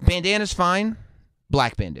 Bandana's fine.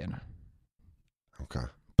 Black bandana. Okay.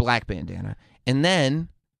 Black bandana. And then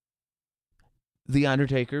the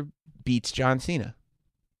Undertaker beats John Cena.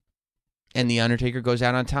 And the Undertaker goes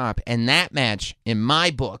out on top. And that match, in my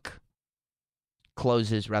book,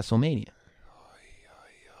 closes WrestleMania.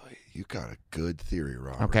 You got a good theory,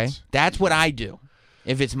 Robert. Okay? That's what I do.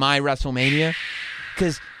 If it's my WrestleMania.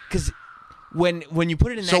 Because when you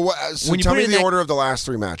put it in that... So tell me the order of the last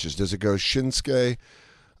 3 matches. Does it go Shinsuke,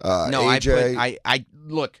 no, AJ? I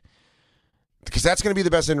look... Because that's going to be the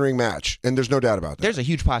best in-ring match, and there's no doubt about that. There's a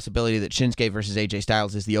huge possibility that Shinsuke versus AJ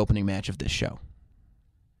Styles is the opening match of this show.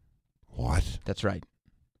 What? That's right.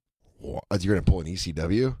 What? You're going to pull an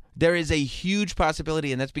ECW? There is a huge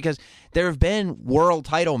possibility, and that's because there have been world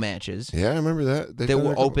title matches. Yeah, I remember that. That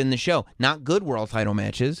will open the show. Not good world title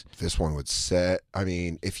matches. This one would set. I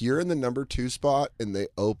mean, if you're in the number 2 spot and they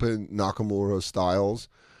open Nakamura Styles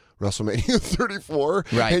WrestleMania 34,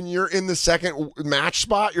 right, and you're in the second match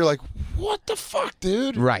spot, you're like, what the fuck,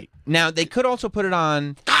 dude? Right. Now, they could also put it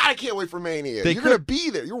on... God, I can't wait for Mania. You're going to be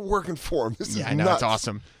there. You're working for them. This is I know, nuts. It's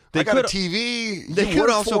awesome. I got a TV. They could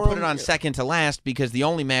also put it on second to last because the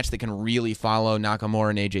only match that can really follow Nakamura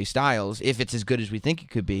and AJ Styles, if it's as good as we think it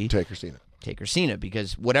could be, Taker Cena,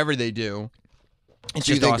 because whatever they do, it's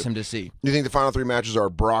just awesome to see. You think the final 3 matches are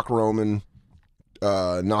Brock Roman,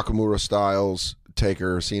 Nakamura Styles,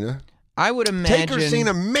 Taker Cena? I would imagine... Taker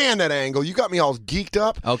Cena, man, that angle. You got me all geeked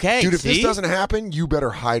up. Okay, dude, if this doesn't happen, you better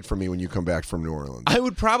hide from me when you come back from New Orleans. I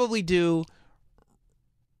would probably do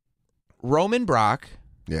Roman Brock...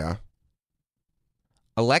 Yeah.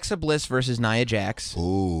 Alexa Bliss versus Nia Jax.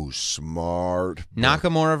 Ooh, smart.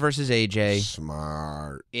 Nakamura versus AJ.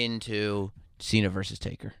 Smart. Into Cena versus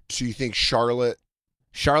Taker. So you think Charlotte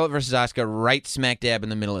versus Asuka right smack dab in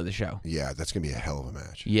the middle of the show. Yeah, that's going to be a hell of a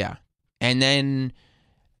match. Yeah. And then,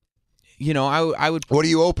 I would... What do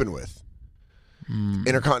you open with?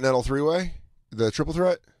 Intercontinental 3-way? The triple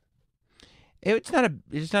threat? It's not a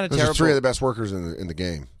terrible... Those are 3 of the best workers in the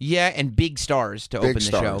game. Yeah, and big stars to open the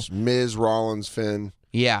show. Miz, Rollins, Finn.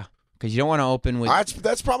 Yeah, because you don't want to open with...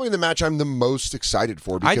 That's probably the match I'm the most excited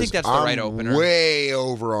for. Because I think that's the right opener. Way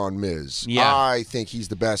over on Miz. Yeah. I think he's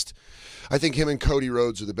the best. I think him and Cody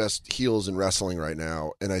Rhodes are the best heels in wrestling right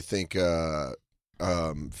now, and I think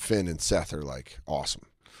Finn and Seth are like awesome.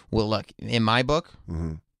 Well, look, in my book...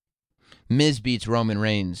 Mm-hmm. Miz beats Roman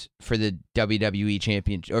Reigns for the WWE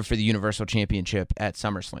Championship or for the Universal Championship at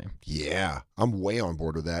SummerSlam. Yeah, I'm way on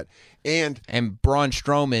board with that. And Braun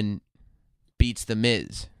Strowman beats the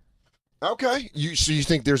Miz. Okay, so you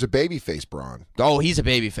think there's a babyface Braun? Oh, he's a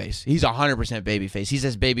babyface. He's 100% babyface. He's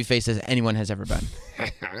as babyface as anyone has ever been.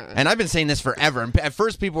 And I've been saying this forever. And at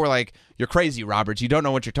first, people were like, "You're crazy, Roberts. You don't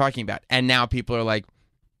know what you're talking about." And now people are like,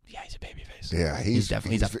 "Yeah, he's a babyface." Yeah, he's a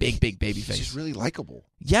big baby face. He's really likable.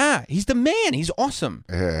 Yeah, he's the man. He's awesome.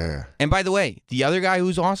 Yeah. And by the way, the other guy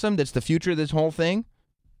who's awesome, that's the future of this whole thing,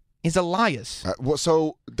 is Elias.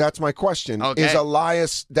 So that's my question. Okay. Is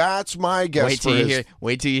Elias? That's my guess.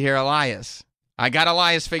 Wait till you hear Elias. I got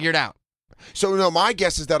Elias figured out. So no, my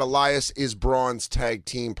guess is that Elias is Braun's tag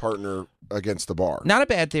team partner against the Bar. Not a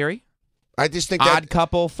bad theory. I just think odd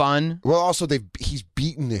couple, fun. Well, also he's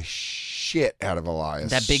beaten the shit out of Elias.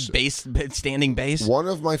 That big standing base. One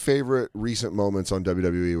of my favorite recent moments on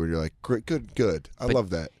WWE where you're like, good. I love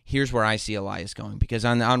that. Here's where I see Elias going, because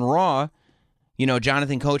on Raw,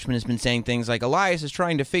 Jonathan Coachman has been saying things like Elias is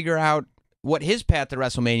trying to figure out what his path to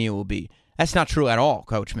WrestleMania will be. That's not true at all,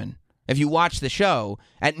 Coachman. If you watch the show,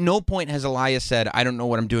 at no point has Elias said, I don't know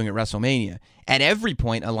what I'm doing at WrestleMania. At every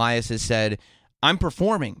point, Elias has said, I'm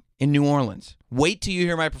performing in New Orleans. Wait till you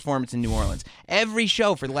hear my performance in New Orleans. Every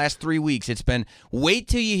show for the last 3 weeks, it's been, wait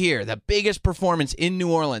till you hear the biggest performance in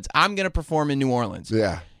New Orleans. I'm going to perform in New Orleans.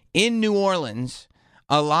 Yeah. In New Orleans,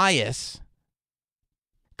 Elias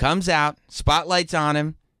comes out, spotlights on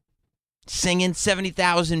him, singing.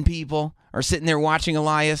 70,000 people are sitting there watching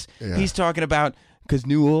Elias. Yeah. He's talking about, because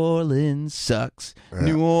New Orleans sucks. Yeah.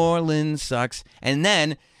 New Orleans sucks. And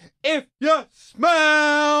then, if you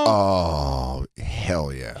smell. Oh,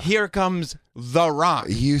 Hell yeah. Here comes The Rock.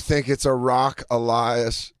 You think it's a Rock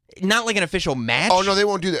Elias? Not like an official match. Oh, no, they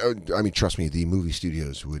won't do that. I mean, trust me, the movie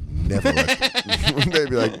studios would never let they'd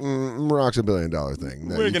be like, Rock's $1 billion thing.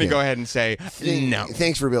 No, We're going to go ahead and say no.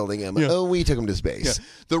 Thanks for building him. Yeah. Oh, we took him to space. Yeah.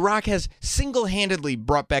 The Rock has single-handedly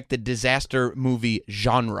brought back the disaster movie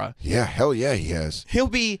genre. Yeah, hell yeah, he has. He'll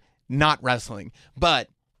be not wrestling, but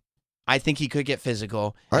I think he could get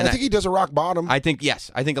physical. I think he does a rock bottom. I think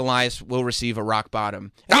Elias will receive a rock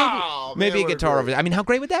bottom. man, Maybe a guitar over there. I mean, how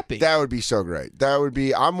great would that be? That would be so great. That would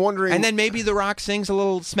be, I'm wondering. And then maybe The Rock sings a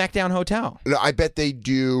little SmackDown Hotel. I bet they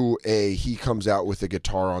do he comes out with a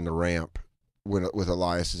guitar on the ramp with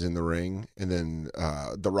Elias is in the ring, and then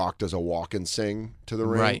The Rock does a walk and sing to the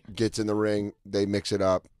ring. Right. Gets in the ring, they mix it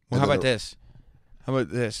up. Well, how about this?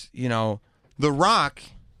 You know, The Rock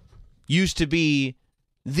used to be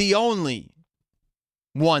the only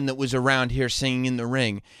one that was around here singing in the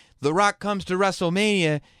ring. The Rock comes to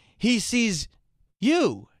WrestleMania. He sees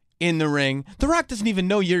you in the ring. The Rock doesn't even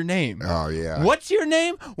know your name. Oh, yeah. What's your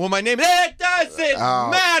name? Well, my name. It doesn't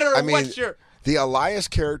matter. I mean, what's your... The Elias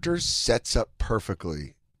character sets up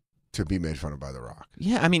perfectly to be made fun of by The Rock.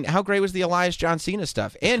 Yeah, I mean, how great was the Elias John Cena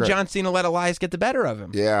stuff? And John Cena let Elias get the better of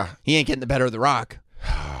him. Yeah. He ain't getting the better of The Rock.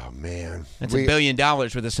 Oh, man. That's $1 billion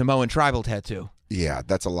with a Samoan tribal tattoo. Yeah,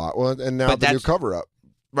 that's a lot. Well, and now the new cover-up.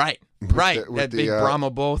 Right. That big Brahma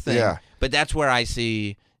Bull thing. Yeah. But that's where I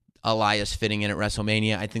see Elias fitting in at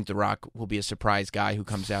WrestleMania. I think The Rock will be a surprise guy who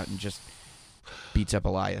comes out and just beats up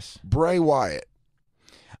Elias. Bray Wyatt.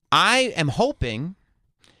 I am hoping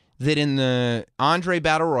that in the Andre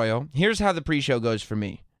Battle Royal, here's how the pre-show goes for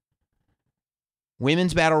me.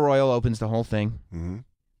 Women's Battle Royal opens the whole thing. Mm-hmm.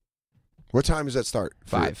 What time does that start?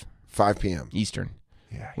 5 p.m. Eastern.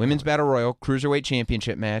 Yeah. Women's Battle Royal, Cruiserweight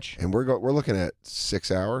Championship match. And we're looking at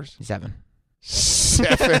 6 hours? 7.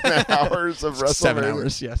 7 hours of WrestleMania? 7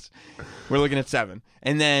 hours, yes. We're looking at 7.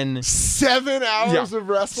 And then... 7 hours of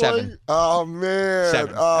wrestling? 7. Oh, man.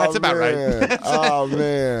 7. Oh, That's about right. Oh, man.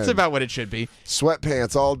 That's about what it should be.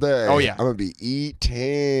 Sweatpants all day. Oh, yeah. I'm going to be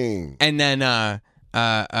eating. And then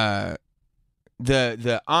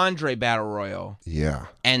the Andre Battle Royal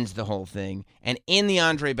ends the whole thing. And in the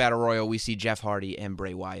Andre Battle Royal, we see Jeff Hardy and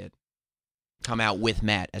Bray Wyatt come out with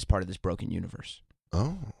Matt as part of this broken universe.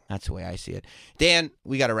 Oh. That's the way I see it. Dan,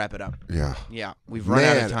 we got to wrap it up. Yeah. Yeah, we've run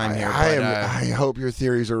out of time here. I hope your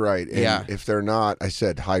theories are right. And if they're not, I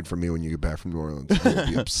said hide from me when you get back from New Orleans. You'll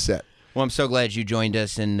be upset. Well, I'm so glad you joined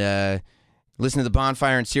us and listen to The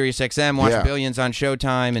Bonfire and SiriusXM. Watch Billions on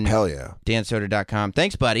Showtime. And hell yeah. DanSoder.com.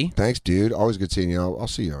 Thanks, buddy. Thanks, dude. Always good seeing you. I'll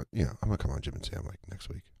see you. I'm going to come on Jim and Sam next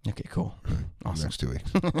week. Okay, cool. Awesome. Next 2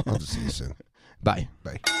 weeks. I'll just see you soon. Bye.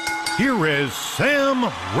 Bye. Here is Sam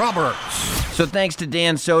Roberts. So thanks to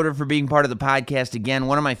Dan Soder for being part of the podcast again.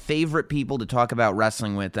 One of my favorite people to talk about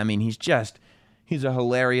wrestling with. I mean, he's a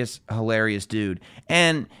hilarious, hilarious dude.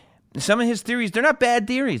 And some of his theories, they're not bad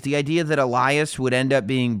theories. The idea that Elias would end up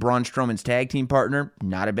being Braun Strowman's tag team partner,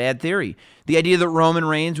 not a bad theory. The idea that Roman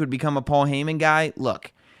Reigns would become a Paul Heyman guy,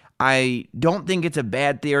 look, I don't think it's a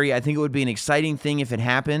bad theory. I think it would be an exciting thing if it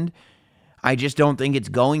happened. I just don't think it's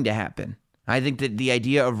going to happen. I think that the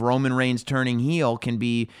idea of Roman Reigns turning heel can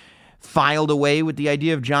be filed away with the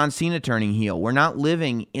idea of John Cena turning heel. We're not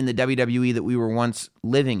living in the WWE that we were once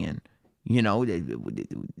living in,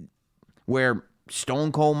 where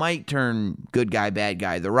Stone Cold might turn good guy, bad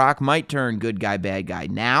guy. The Rock might turn good guy, bad guy.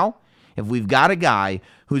 Now, if we've got a guy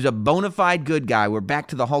who's a bona fide good guy, we're back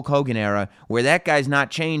to the Hulk Hogan era where that guy's not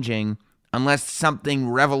changing unless something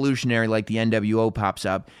revolutionary like the NWO pops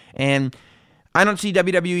up. And I don't see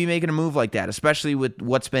WWE making a move like that, especially with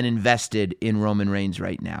what's been invested in Roman Reigns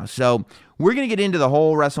right now. So we're going to get into the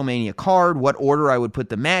whole WrestleMania card, what order I would put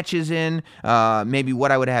the matches in, maybe what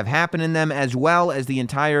I would have happen in them, as well as the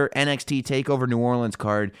entire NXT TakeOver New Orleans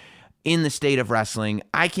card in the state of wrestling.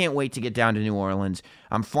 I can't wait to get down to New Orleans.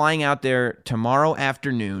 I'm flying out there tomorrow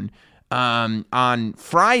afternoon. On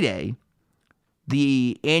Friday,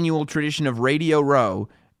 the annual tradition of Radio Row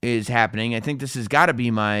is happening. I think this has got to be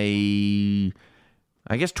my,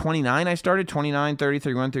 29 I started, 29, 30,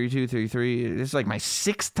 31, 32, 33. This is like my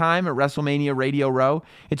 6th time at WrestleMania Radio Row.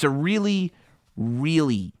 It's a really,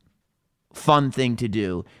 really fun thing to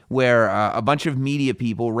do where a bunch of media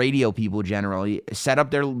people, radio people generally, set up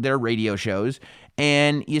their radio shows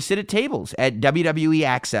and you sit at tables at WWE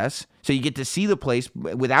Access. So you get to see the place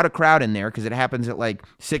without a crowd in there because it happens at like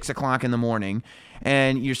 6 o'clock in the morning.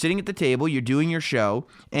 And you're sitting at the table, you're doing your show,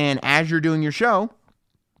 and as you're doing your show,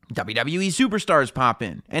 WWE superstars pop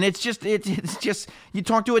in. And it's just you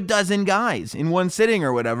talk to a dozen guys in one sitting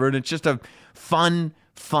or whatever, and it's just a fun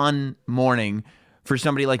morning for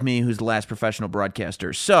somebody like me who's the last professional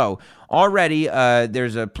broadcaster. So already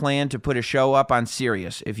there's a plan to put a show up on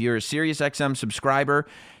Sirius. If you're a SiriusXM subscriber,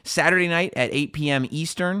 Saturday night at 8 p.m.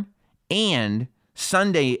 Eastern and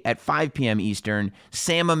Sunday at 5 p.m. Eastern,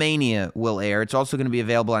 Sam-a-Mania will air. It's also going to be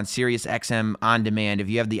available on SiriusXM On Demand. If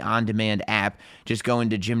you have the On Demand app, just go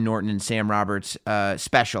into Jim Norton and Sam Roberts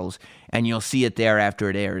specials, and you'll see it there after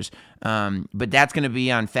it airs. But that's going to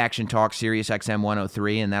be on Faction Talk, SiriusXM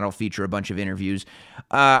 103, and that'll feature a bunch of interviews.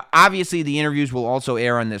 Obviously, the interviews will also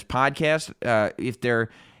air on this podcast. If they're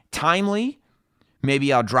timely,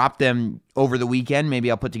 maybe I'll drop them over the weekend.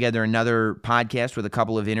 Maybe I'll put together another podcast with a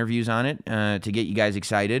couple of interviews on it to get you guys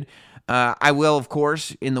excited. I will, of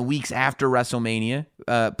course, in the weeks after WrestleMania,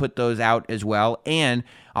 put those out as well. And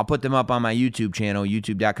I'll put them up on my YouTube channel,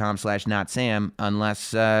 youtube.com/notsam,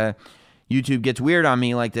 unless YouTube gets weird on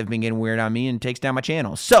me like they've been getting weird on me and takes down my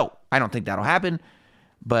channel. So I don't think that'll happen.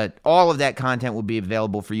 But all of that content will be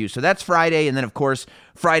available for you. So that's Friday. And then, of course,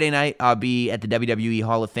 Friday night, I'll be at the WWE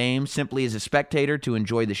Hall of Fame simply as a spectator to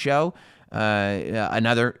enjoy the show.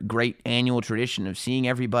 Another great annual tradition of seeing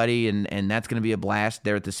everybody. And that's going to be a blast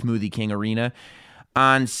there at the Smoothie King Arena.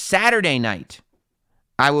 On Saturday night,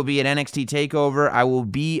 I will be at NXT TakeOver. I will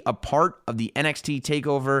be a part of the NXT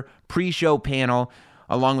TakeOver pre-show panel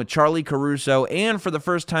along with Charlie Caruso and, for the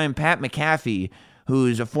first time, Pat McAfee,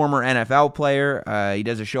 who's a former NFL player. He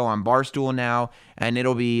does a show on Barstool now, and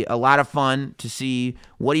it'll be a lot of fun to see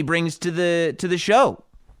what he brings to the show.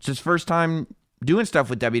 It's his first time doing stuff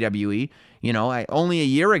with WWE. You know, only a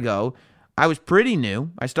year ago, I was pretty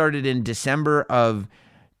new. I started in December of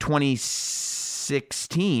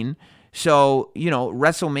 2016. So, you know,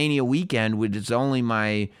 WrestleMania weekend, which is only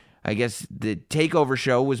my, I guess the TakeOver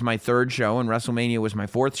show was my third show, and WrestleMania was my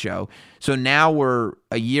fourth show. So now we're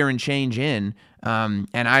a year and change in. And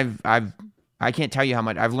I can't tell you how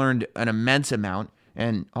much I've learned, an immense amount,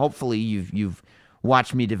 and hopefully you've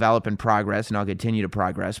watched me develop and progress, and I'll continue to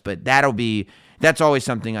progress. But that's always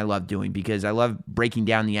something I love doing, because I love breaking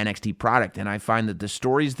down the NXT product, and I find that the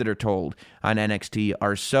stories that are told on NXT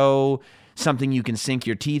are so something you can sink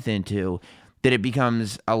your teeth into that it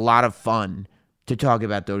becomes a lot of fun to talk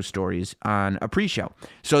about those stories on a pre-show.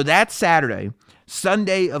 So that's Saturday.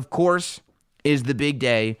 Sunday, of course, is the big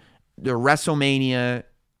day. The WrestleMania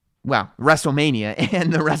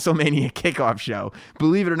and the WrestleMania kickoff show.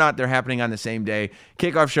 Believe it or not, they're happening on the same day.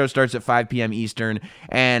 Kickoff show starts at 5 p.m. Eastern,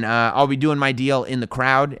 and I'll be doing my deal in the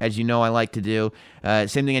crowd, as you know I like to do.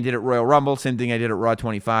 Same thing I did at Royal Rumble, same thing I did at Raw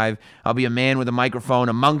 25. I'll be a man with a microphone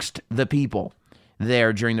amongst the people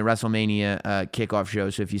there during the WrestleMania kickoff show.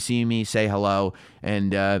 So if you see me, say hello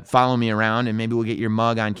and follow me around, and maybe we'll get your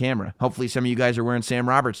mug on camera. Hopefully some of you guys are wearing Sam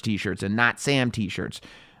Roberts t-shirts and Not Sam t-shirts.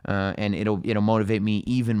 And it'll motivate me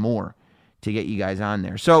even more to get you guys on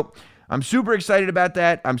there. So I'm super excited about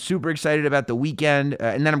that. I'm super excited about the weekend.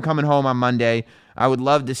 And then I'm coming home on Monday. I would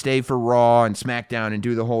love to stay for Raw and SmackDown and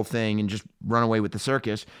do the whole thing and just run away with the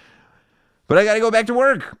circus. But I got to go back to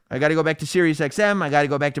work. I got to go back to SiriusXM. I got to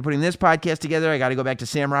go back to putting this podcast together. I got to go back to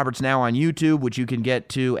Sam Roberts Now on YouTube, which you can get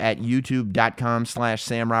to at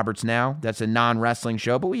youtube.com/SamRobertsNow. That's a non-wrestling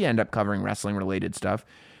show, but we end up covering wrestling-related stuff.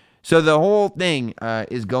 So the whole thing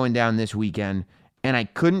is going down this weekend, and I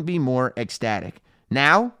couldn't be more ecstatic.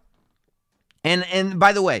 Now, and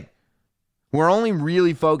by the way, we're only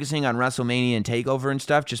really focusing on WrestleMania and TakeOver and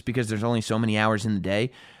stuff just because there's only so many hours in the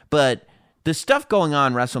day. But the stuff going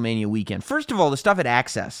on WrestleMania weekend, first of all, the stuff at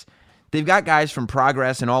Access. They've got guys from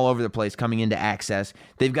Progress and all over the place coming into Access.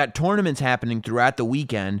 They've got tournaments happening throughout the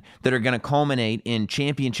weekend that are going to culminate in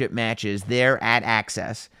championship matches there at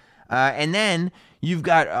Access. And then you've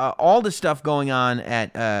got all the stuff going on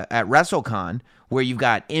at WrestleCon, where you've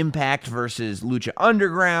got Impact versus Lucha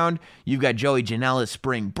Underground. You've got Joey Janela's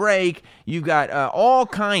Spring Break. You've got all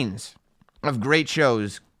kinds of great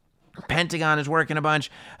shows. Pentagon is working a bunch.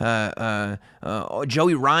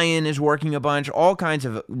 Joey Ryan is working a bunch. All kinds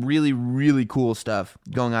of really, really cool stuff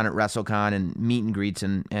going on at WrestleCon, and meet and greets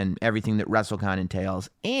and everything that WrestleCon entails.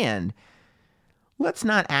 And let's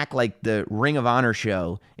not act like the Ring of Honor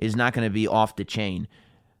show is not going to be off the chain.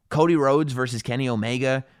 Cody Rhodes versus Kenny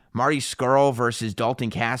Omega, Marty Scurll versus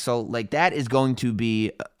Dalton Castle, like that is going to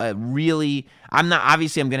be a really, I'm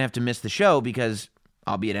going to have to miss the show because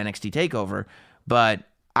I'll be at NXT TakeOver, but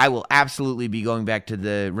I will absolutely be going back to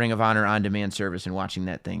the Ring of Honor on-demand service and watching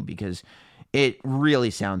that thing because it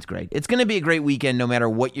really sounds great. It's going to be a great weekend no matter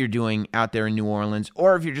what you're doing out there in New Orleans,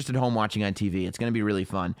 or if you're just at home watching on TV. It's going to be really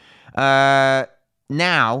fun.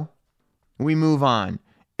 Now, we move on,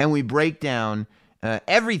 and we break down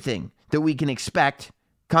everything that we can expect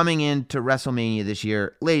coming into WrestleMania this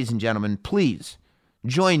year. Ladies and gentlemen, please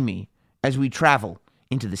join me as we travel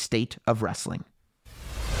into the state of wrestling.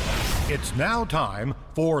 It's now time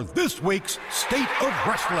for this week's State of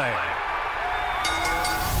Wrestling.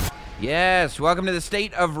 Yes, welcome to the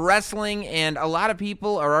State of Wrestling, and a lot of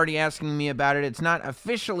people are already asking me about it. It's not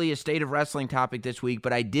officially a State of Wrestling topic this week,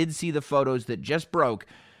 but I did see the photos that just broke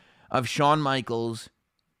of Shawn Michaels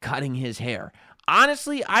cutting his hair.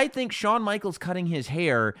 Honestly, I think Shawn Michaels cutting his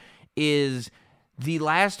hair is the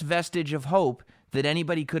last vestige of hope that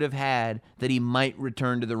anybody could have had that he might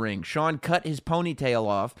return to the ring. Shawn cut his ponytail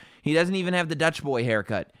off. He doesn't even have the Dutch boy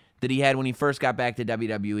haircut that he had when he first got back to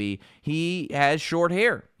WWE. He has short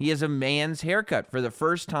hair. He has a man's haircut for the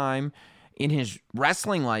first time in his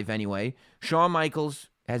wrestling life anyway. Shawn Michaels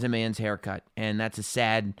has a man's haircut, and that's a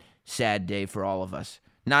sad, sad day for all of us.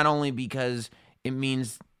 Not only because it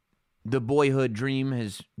means the boyhood dream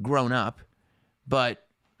has grown up, but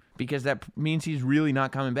because that means he's really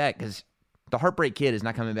not coming back, because the Heartbreak Kid is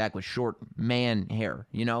not coming back with short man hair,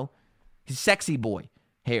 you know? He's sexy boy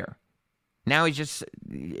hair. Now he's just,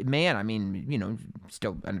 man, I mean, you know,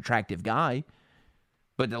 still an attractive guy.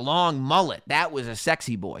 But the long mullet, that was a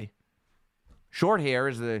sexy boy. Short hair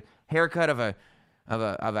is the haircut of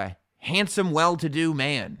a handsome, well-to-do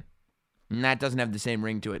man. And that doesn't have the same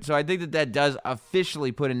ring to it. So I think that does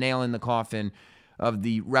officially put a nail in the coffin of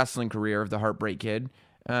the wrestling career of the Heartbreak Kid.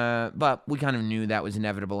 But we kind of knew that was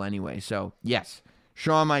inevitable anyway. So, yes,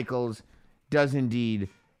 Shawn Michaels does indeed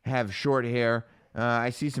have short hair. I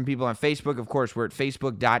see some people on Facebook. Of course, we're at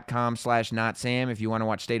facebook.com/NotSam if you want to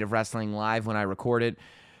watch State of Wrestling live when I record it.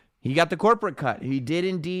 He got the corporate cut. He did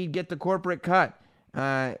indeed get the corporate cut.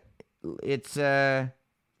 It's a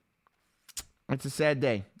sad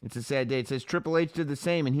day. It's a sad day. It says Triple H did the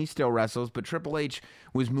same, and he still wrestles, but Triple H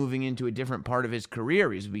was moving into a different part of his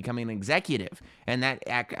career. He's becoming an executive, and that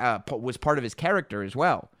was part of his character as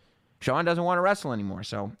well. Shawn doesn't want to wrestle anymore,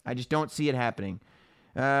 so I just don't see it happening.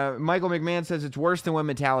 Michael McMahon says it's worse than when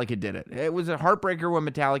Metallica did it. It was a heartbreaker when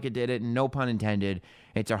Metallica did it, and no pun intended.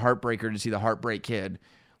 It's a heartbreaker to see the Heartbreak Kid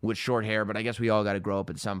with short hair, but I guess we all got to grow up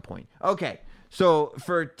at some point. Okay, so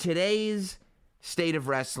for today's State of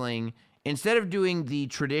Wrestling, instead of doing the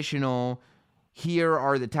traditional, here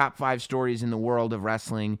are the top 5 stories in the world of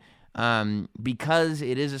wrestling, because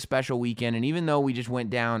it is a special weekend, and even though we just went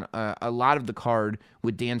down a lot of the card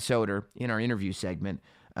with Dan Soder in our interview segment,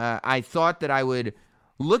 I thought that I would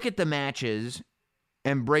look at the matches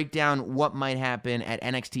and break down what might happen at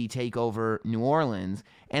NXT TakeOver New Orleans,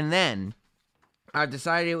 and then I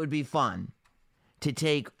decided it would be fun to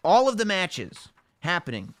take all of the matches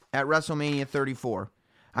happening at WrestleMania 34.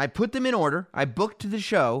 I put them in order, I booked the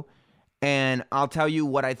show, and I'll tell you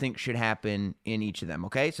what I think should happen in each of them,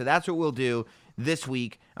 okay? So that's what we'll do this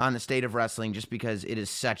week on the State of Wrestling, just because it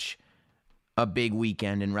is such a big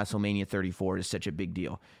weekend and WrestleMania 34 is such a big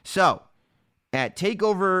deal. So, at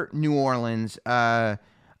TakeOver New Orleans, I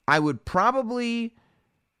would probably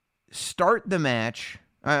start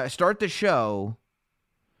the show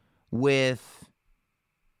with,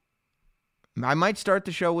 I might start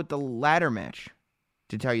the show with the ladder match,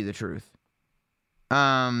 to tell you the truth.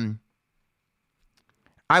 I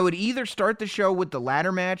would either start the show with the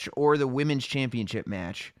ladder match or the women's championship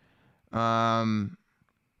match. Because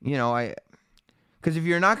if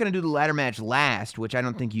you're not going to do the ladder match last, which I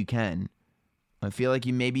don't think you can, I feel like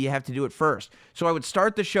maybe you have to do it first. So I would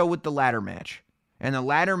start the show with the ladder match. And the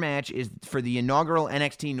ladder match is for the inaugural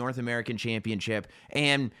NXT North American Championship.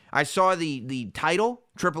 And I saw the title.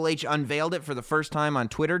 Triple H unveiled it for the first time on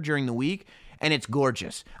Twitter during the week. And it's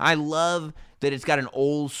gorgeous. I love that it's got an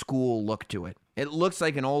old school look to it. It looks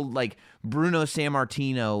like an old, like, Bruno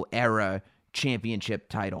Sammartino era championship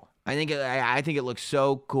title. I think it looks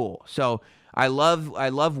so cool. So I love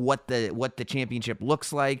what the championship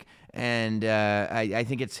looks like, and I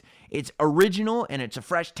think it's original and it's a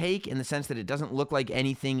fresh take in the sense that it doesn't look like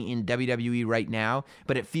anything in WWE right now,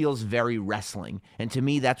 but it feels very wrestling. And to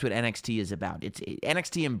me, that's what NXT is about.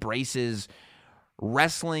 NXT embraces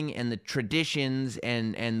wrestling and the traditions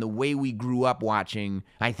and the way we grew up watching,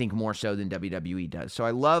 I think, more so than WWE does. So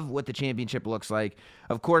I love what the championship looks like.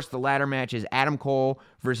 Of course, the ladder match is Adam Cole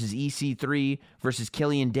versus EC3 versus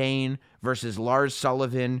Killian Dane versus Lars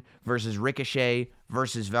Sullivan versus Ricochet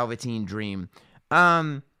versus Velveteen Dream.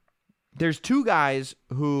 There's 2 guys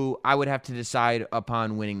who I would have to decide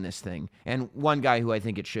upon winning this thing, and one guy who I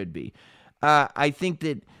think it should be. I think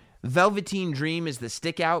that Velveteen Dream is the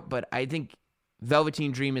stick out, but I think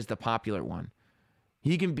Velveteen Dream is the popular one.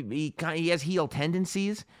 He has heel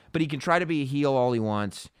tendencies, but he can try to be a heel all he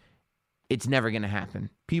wants. It's never going to happen.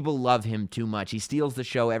 People love him too much. He steals the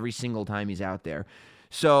show every single time he's out there.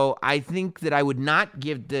 So I think that I would not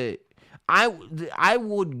give I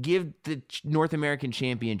would give the North American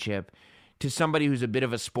Championship to somebody who's a bit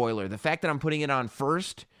of a spoiler. The fact that I'm putting it on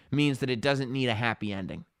first means that it doesn't need a happy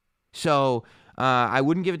ending. So I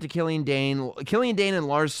wouldn't give it to Killian Dane. Killian Dane and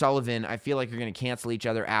Lars Sullivan, I feel like, are going to cancel each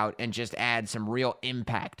other out and just add some real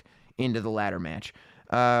impact into the ladder match.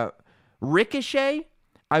 Ricochet,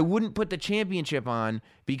 I wouldn't put the championship on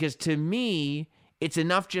because to me, it's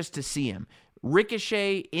enough just to see him.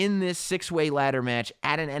 Ricochet in this 6-way ladder match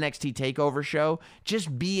at an NXT TakeOver show,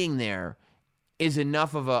 just being there is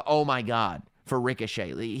enough of a, oh my God, for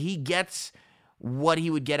Ricochet. He gets what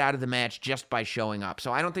he would get out of the match just by showing up.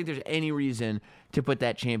 So I don't think there's any reason to put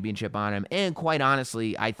that championship on him. And quite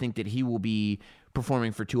honestly, I think that he will be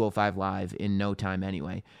performing for 205 Live in no time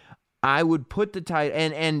anyway. I would put the title,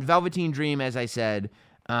 and Velveteen Dream, as I said,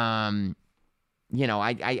 I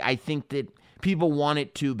think that people want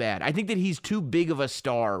it too bad. I think that he's too big of a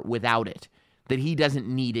star without it, that he doesn't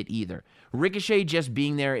need it either. Ricochet just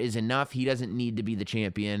being there is enough. He doesn't need to be the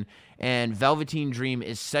champion. And Velveteen Dream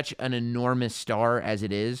is such an enormous star as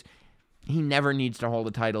it is. He never needs to hold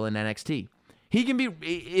a title in NXT. He can be,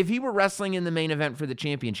 if he were wrestling in the main event for the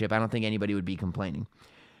championship, I don't think anybody would be complaining.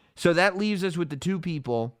 So that leaves us with the two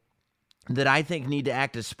people that I think need to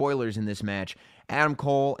act as spoilers in this match, Adam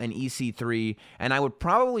Cole and EC3, and I would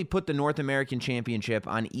probably put the North American Championship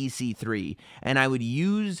on EC3, and I would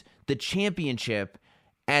use the championship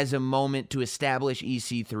as a moment to establish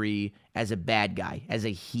EC3 as a bad guy, as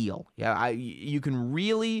a heel. You can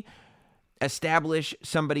really establish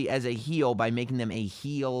somebody as a heel by making them a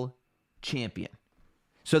heel champion.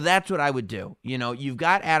 So that's what I would do. You've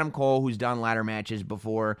got Adam Cole, who's done ladder matches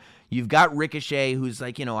before. You've got Ricochet, who's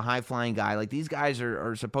like, a high-flying guy. Like, these guys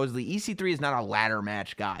are supposedly... EC3 is not a ladder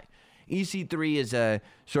match guy. EC3 is a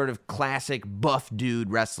sort of classic buff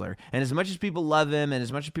dude wrestler. And as much as people love him and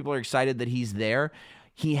as much as people are excited that he's there,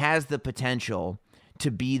 he has the potential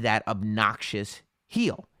to be that obnoxious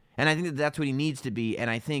heel. And I think that that's what he needs to be. And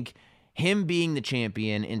I think him being the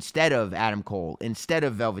champion instead of Adam Cole, instead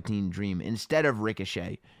of Velveteen Dream, instead of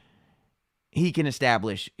Ricochet, he can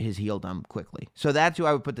establish his heeldom quickly. So that's who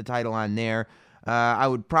I would put the title on there. I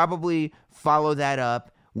would probably follow that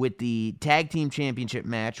up with the Tag Team Championship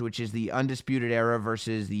match, which is the Undisputed Era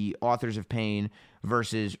versus the Authors of Pain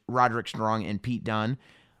versus Roderick Strong and Pete Dunne.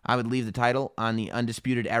 I would leave the title on the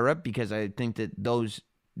Undisputed Era because I think that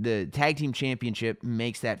the Tag Team Championship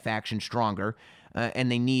makes that faction stronger,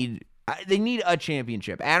 and they need a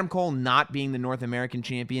championship. Adam Cole not being the North American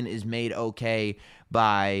champion is made okay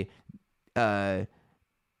by the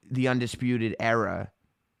Undisputed Era.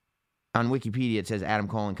 On Wikipedia, it says Adam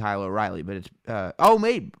Cole and Kyle O'Reilly, but it's...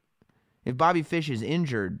 if Bobby Fish is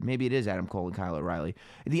injured, maybe it is Adam Cole and Kyle O'Reilly.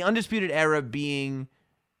 The Undisputed Era being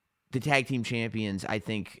the tag team champions, I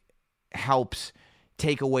think, helps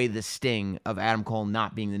take away the sting of Adam Cole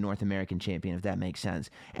not being the North American champion, if that makes sense.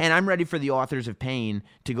 And I'm ready for the Authors of Pain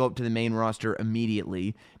to go up to the main roster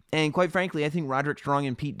immediately. And quite frankly, I think Roderick Strong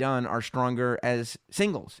and Pete Dunne are stronger as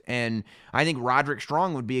singles. And I think Roderick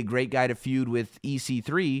Strong would be a great guy to feud with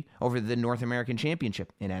EC3 over the North American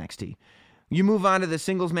Championship in NXT. You move on to the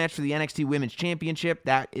singles match for the NXT Women's Championship.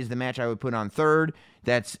 That is the match I would put on third.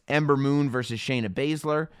 That's Ember Moon versus Shayna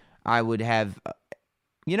Baszler. I would have,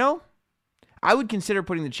 I would consider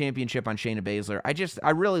putting the championship on Shayna Baszler.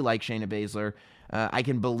 I really like Shayna Baszler. I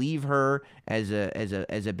can believe her as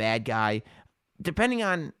a bad guy. Depending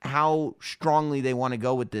on how strongly they want to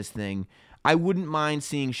go with this thing, I wouldn't mind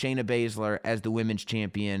seeing Shayna Baszler as the women's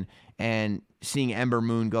champion and seeing Ember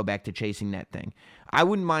Moon go back to chasing that thing. I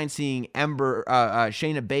wouldn't mind seeing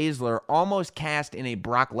Shayna Baszler almost cast in a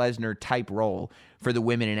Brock Lesnar type role for the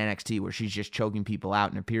women in NXT, where she's just choking people out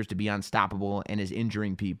and appears to be unstoppable and is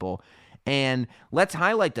injuring people. And let's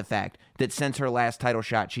highlight the fact that since her last title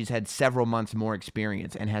shot, she's had several months more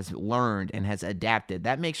experience and has learned and has adapted.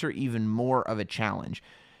 That makes her even more of a challenge.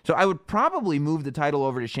 So I would probably move the title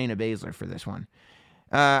over to Shayna Baszler for this one.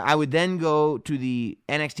 I would then go to the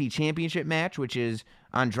NXT Championship match, which is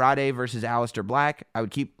Andrade versus Aleister Black. I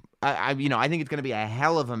would keep, I think it's going to be a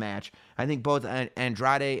hell of a match. I think both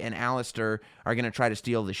Andrade and Aleister are going to try to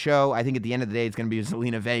steal the show. I think at the end of the day, it's going to be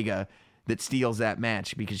Zelina Vega that steals that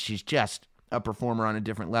match because she's just a performer on a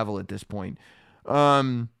different level at this point.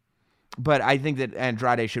 But I think that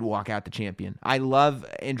Andrade should walk out the champion. I love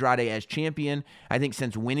Andrade as champion. I think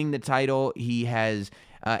since winning the title, he has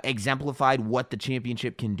exemplified what the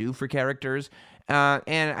championship can do for characters.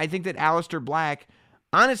 And I think that Aleister Black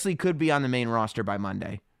honestly could be on the main roster by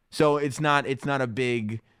Monday. So it's not a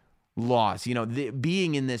big loss.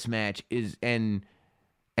 Being in this match is and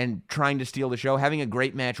trying to steal the show, having a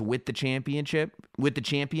great match with the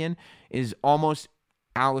champion is almost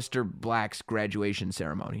Aleister Black's graduation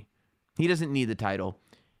ceremony. He doesn't need the title.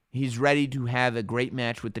 He's ready to have a great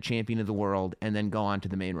match with the champion of the world and then go on to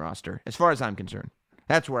the main roster, as far as I'm concerned.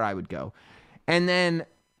 That's where I would go. And then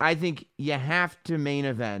I think you have to main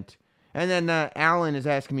event. And then Alan is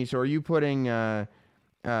asking me, so are you putting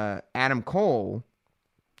Adam Cole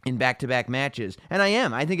in back-to-back matches? And I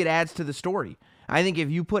am. I think it adds to the story. I think if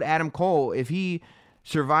you put Adam Cole, if he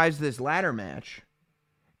survives this ladder match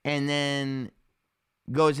and then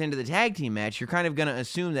goes into the tag team match, you're kind of going to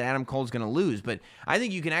assume that Adam Cole's going to lose. But I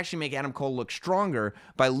think you can actually make Adam Cole look stronger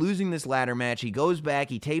by losing this ladder match. He goes back,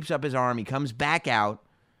 he tapes up his arm, he comes back out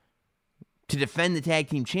to defend the tag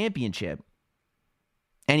team championship,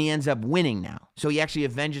 and he ends up winning now. So he actually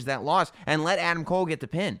avenges that loss and let Adam Cole get the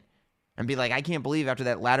pin and be like, I can't believe after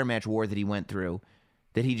that ladder match war that he went through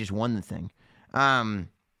that he just won the thing.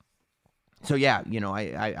 So yeah,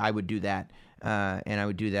 I would do that. And I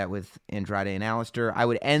would do that with Andrade and Aleister. I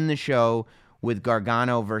would end the show with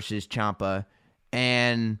Gargano versus Ciampa.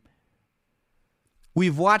 And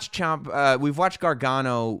we've watched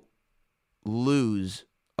Gargano lose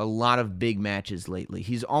a lot of big matches lately.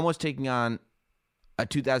 He's almost taking on a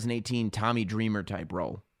 2018 Tommy Dreamer type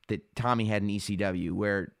role that Tommy had in ECW,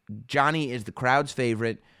 where Johnny is the crowd's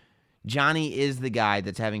favorite. Johnny is the guy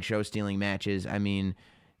that's having show-stealing matches. I mean,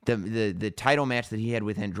 the title match that he had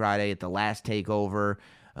with Andrade at the last TakeOver,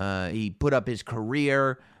 he put up his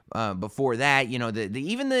career. Before that,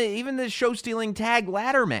 even the show-stealing tag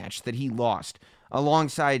ladder match that he lost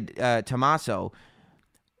alongside Tommaso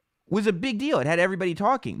was a big deal. It had everybody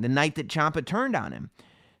talking the night that Ciampa turned on him.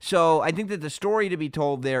 So I think that the story to be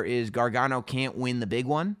told there is Gargano can't win the big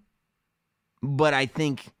one, but I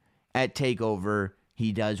think at TakeOver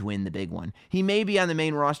he does win the big one. He may be on the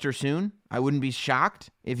main roster soon. I wouldn't be shocked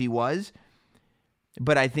if he was,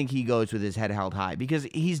 but I think he goes with his head held high because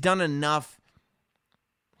he's done enough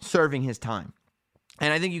serving his time.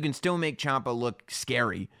 And I think you can still make Ciampa look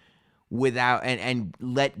scary without and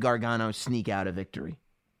let Gargano sneak out a victory.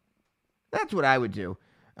 That's what I would do.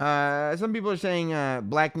 Some people are saying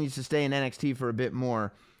Black needs to stay in NXT for a bit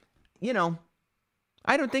more.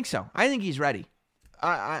 I don't think so. I think he's ready.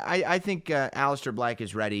 I think Aleister Black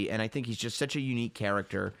is ready, and I think he's just such a unique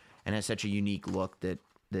character and has such a unique look that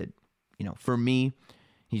for me,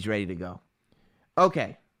 he's ready to go.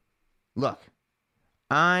 Okay, look,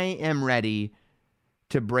 I am ready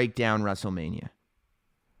to break down WrestleMania.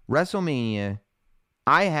 WrestleMania,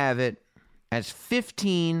 I have it as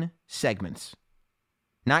 15 segments,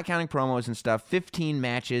 not counting promos and stuff, 15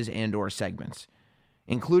 matches and or segments,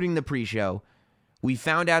 including the pre-show. We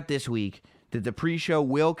found out this week that the pre-show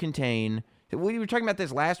will contain, we were talking about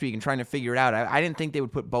this last week and trying to figure it out. I didn't think they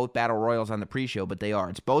would put both Battle Royals on the pre-show, but they are.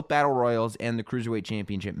 It's both Battle Royals and the Cruiserweight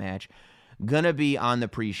Championship match going to be on the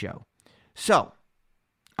pre-show. So,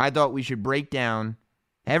 I thought we should break down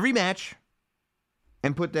every match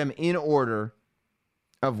and put them in order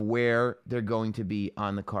of where they're going to be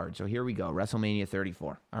on the card. So here we go, WrestleMania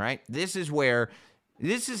 34. All right? This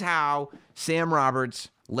is how Sam Roberts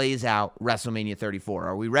lays out WrestleMania 34.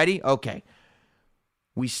 Are we ready? Okay.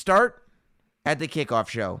 We start at the kickoff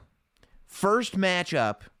show. First match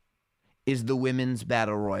up is the Women's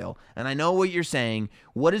Battle Royal. And I know what you're saying.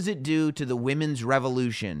 What does it do to the women's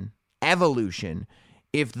evolution,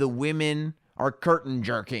 if the women are curtain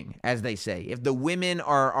jerking, as they say? If the women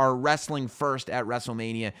are wrestling first at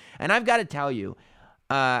WrestleMania? And I've got to tell you,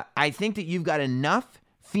 I think that you've got enough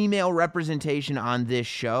female representation on this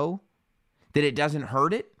show that it doesn't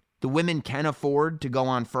hurt it. The women can afford to go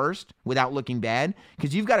on first without looking bad,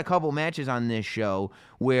 because you've got a couple matches on this show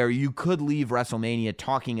where you could leave WrestleMania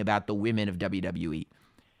talking about the women of WWE.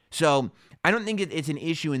 So I don't think it's an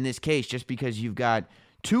issue in this case just because you've got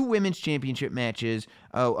two women's championship matches,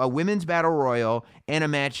 a women's battle royal, and a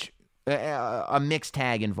match, a mixed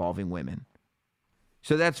tag involving women.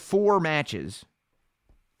 So that's 4 matches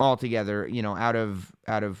altogether, out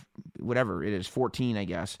of whatever it is, 14, I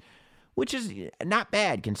guess, which is not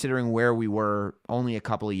bad considering where we were only a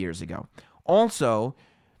couple of years ago. Also,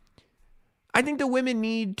 I think the women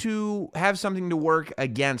need to have something to work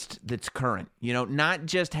against that's current. Not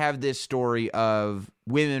just have this story of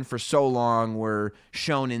women for so long were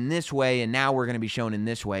shown in this way and now we're going to be shown in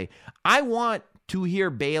this way. I want to hear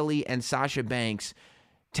Bayley and Sasha Banks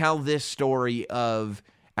tell this story of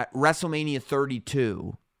at WrestleMania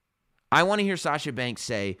 32. I want to hear Sasha Banks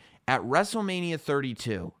say, at WrestleMania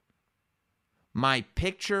 32, my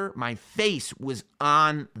face was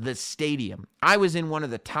on the stadium. I was in one of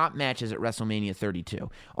the top matches at WrestleMania 32.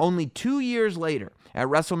 Only 2 years later, at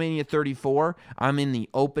WrestleMania 34, I'm in the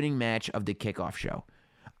opening match of the kickoff show.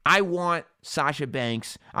 I want Sasha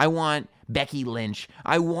Banks, I want Becky Lynch.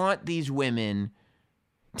 I want these women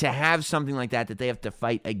to have something like that they have to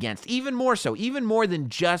fight against. Even more so, even more than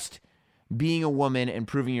just being a woman and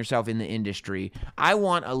proving yourself in the industry. I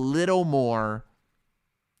want a little more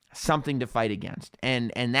something to fight against.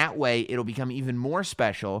 And that way it'll become even more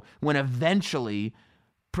special when eventually,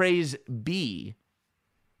 praise be,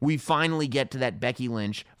 we finally get to that Becky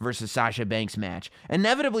Lynch versus Sasha Banks match.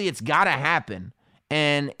 Inevitably, it's got to happen.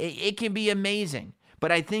 And it can be amazing.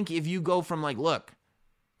 But I think if you go from like, look,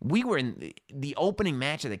 we were in the opening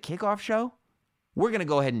match of the kickoff show, we're going to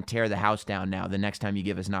go ahead and tear the house down now the next time you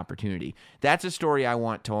give us an opportunity. That's a story I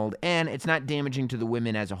want told, and it's not damaging to the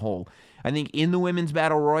women as a whole. I think in the women's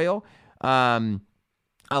battle royal, a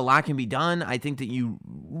lot can be done. I think that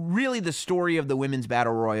the story of the women's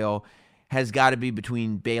battle royal has got to be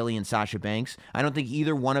between Bayley and Sasha Banks. I don't think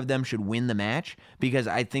either one of them should win the match because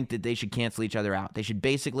I think that they should cancel each other out. They should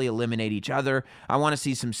basically eliminate each other. I want to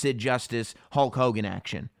see some Sid Justice, Hulk Hogan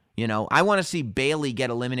action. You know, I want to see Bayley get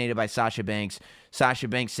eliminated by Sasha Banks. Sasha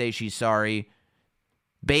Banks say she's sorry.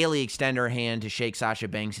 Bayley extend her hand to shake Sasha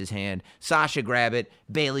Banks' hand. Sasha grab it.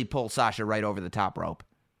 Bayley pull Sasha right over the top rope.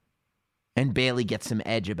 And Bayley gets some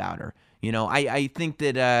edge about her. You know, I think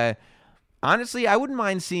that... honestly, I wouldn't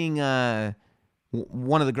mind seeing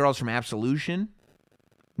one of the girls from Absolution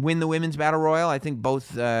win the women's battle royal. I think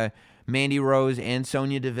both Mandy Rose and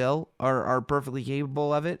Sonya Deville are perfectly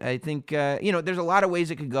capable of it. I think there's a lot of ways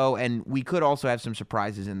it could go, and we could also have some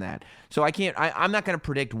surprises in that. So I'm not going to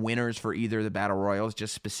predict winners for either of the battle royals,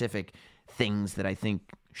 just specific things that I think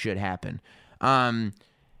should happen. The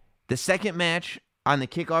second match on the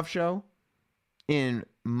kickoff show, in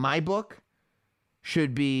my book,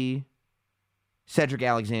 should be Cedric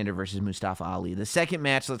Alexander versus Mustafa Ali. The second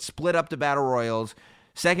match, let's split up the battle royals.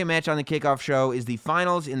 Second match on the kickoff show is the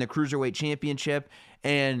finals in the Cruiserweight Championship.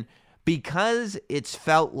 And because it's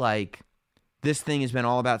felt like this thing has been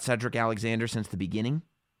all about Cedric Alexander since the beginning,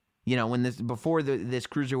 you know, before this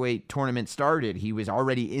Cruiserweight tournament started, he was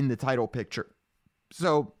already in the title picture.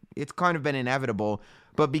 So it's kind of been inevitable.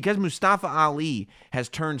 But because Mustafa Ali has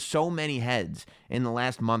turned so many heads in the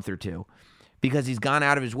last month or two, because he's gone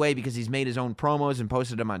out of his way, because he's made his own promos and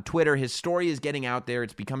posted them on Twitter. His story is getting out there.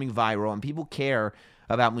 It's becoming viral, and people care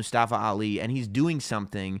about Mustafa Ali, and he's doing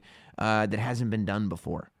something that hasn't been done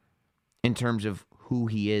before in terms of who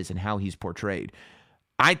he is and how he's portrayed.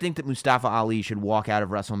 I think that Mustafa Ali should walk out of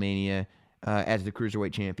WrestleMania as the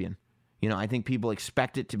Cruiserweight champion. You know, I think people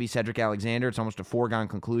expect it to be Cedric Alexander. It's almost a foregone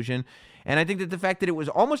conclusion. And I think that the fact that it was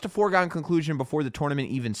almost a foregone conclusion before the tournament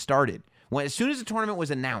even started, as soon as the tournament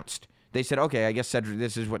was announced, they said, okay, I guess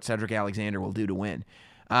this is what Cedric Alexander will do to win.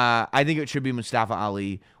 I think it should be Mustafa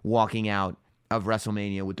Ali walking out of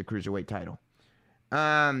WrestleMania with the Cruiserweight title.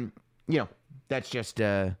 That's just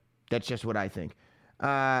what I think.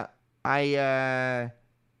 I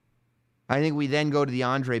think we then go to the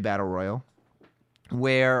Andre Battle Royal,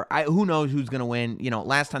 where who knows who's going to win. You know,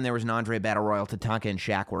 last time there was an Andre Battle Royal, Tatanka and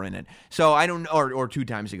Shaq were in it. So I don't, or 2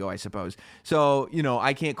 times ago, I suppose. So, you know,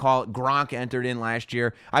 I can't call it. Gronk entered in last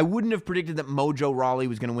year. I wouldn't have predicted that Mojo Rawley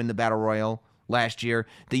was going to win the Battle Royal last year.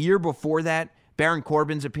 The year before that, Baron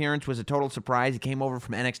Corbin's appearance was a total surprise. He came over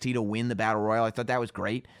from NXT to win the Battle Royal. I thought that was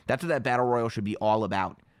great. That's what that Battle Royal should be all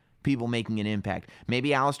about. People making an impact.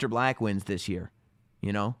 Maybe Aleister Black wins this year,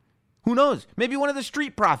 you know? Who knows? Maybe one of the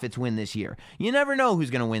Street Profits win this year. You never know who's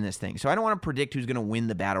going to win this thing. So I don't want to predict who's going to win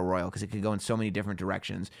the Battle Royal because it could go in so many different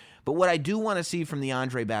directions. But what I do want to see from the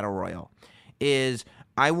Andre Battle Royal is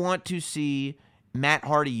I want to see Matt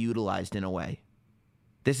Hardy utilized in a way.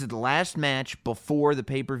 This is the last match before the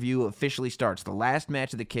pay-per-view officially starts, the last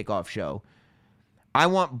match of the kickoff show. I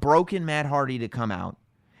want broken Matt Hardy to come out,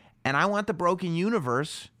 and I want the Broken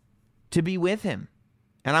Universe to be with him.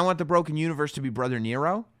 And I want the Broken Universe to be Brother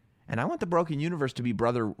Nero. And I want the Broken Universe to be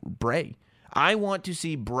Brother Bray. I want to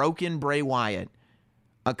see Broken Bray Wyatt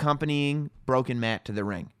accompanying Broken Matt to the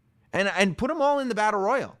ring. And put them all in the Battle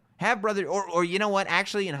Royal. Have Brother, or you know what?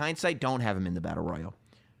 Actually, in hindsight, don't have him in the Battle Royal.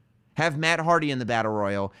 Have Matt Hardy in the Battle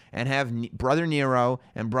Royal and have Brother Nero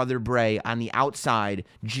and Brother Bray on the outside,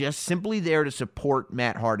 just simply there to support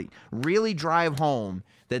Matt Hardy. Really drive home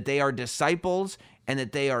that they are disciples and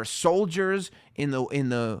that they are soldiers in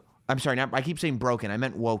the I'm sorry, I keep saying broken. I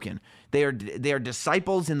meant woken. They are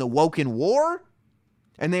disciples in the Woken War,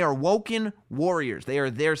 and they are Woken warriors. They are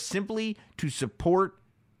there simply to support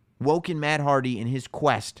Woken Matt Hardy in his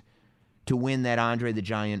quest to win that Andre the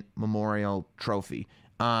Giant Memorial Trophy.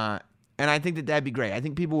 And I think that that'd be great. I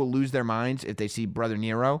think people will lose their minds if they see Brother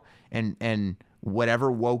Nero and whatever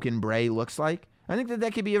Woken Bray looks like. I think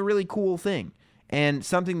that could be a really cool thing and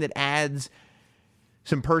something that adds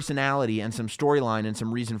some personality and some storyline and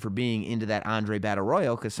some reason for being into that Andre Battle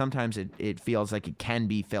Royal, because sometimes it feels like it can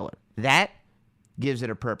be filler. That gives it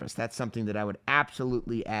a purpose. That's something that I would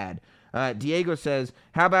absolutely add. Diego says,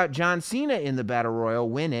 how about John Cena in the Battle Royal?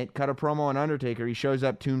 Win it, cut a promo on Undertaker. He shows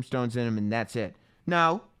up, tombstones in him, and that's it.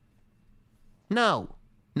 No.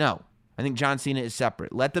 I think John Cena is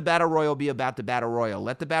separate. Let the Battle Royal be about the Battle Royal.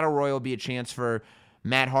 Let the Battle Royal be a chance for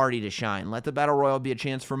Matt Hardy to shine. Let the Battle Royal be a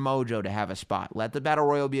chance for Mojo to have a spot. Let the Battle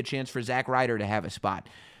Royal be a chance for Zack Ryder to have a spot.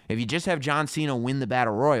 If you just have John Cena win the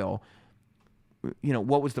Battle Royal,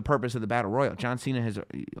 what was the purpose of the Battle Royal? John Cena has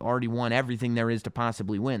already won everything there is to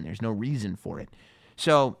possibly win. There's no reason for it.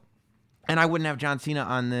 So, and I wouldn't have John Cena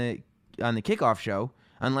on the kickoff show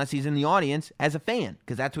unless he's in the audience as a fan,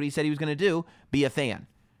 because that's what he said he was going to do, be a fan.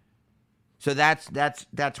 So that's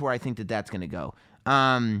where I think that's going to go.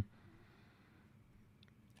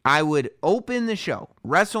 I would open the show.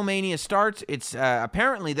 WrestleMania starts. It's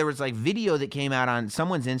apparently there was like video that came out on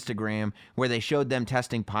someone's Instagram where they showed them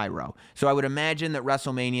testing pyro. So I would imagine that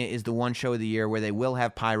WrestleMania is the one show of the year where they will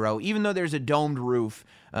have pyro. Even though there's a domed roof,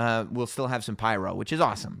 we'll still have some pyro, which is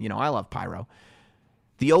awesome. I love pyro.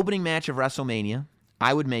 The opening match of WrestleMania,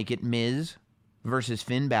 I would make it Miz versus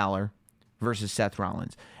Finn Balor versus Seth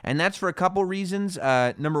Rollins. And that's for a couple reasons.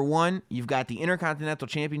 Number one, you've got the Intercontinental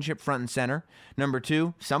Championship front and center. Number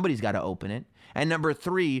two, somebody's got to open it. And number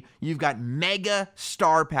three, you've got mega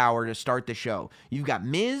star power to start the show. You've got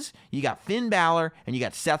Miz, you got Finn Balor, and you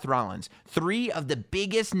got Seth Rollins. Three of the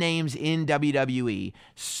biggest names in WWE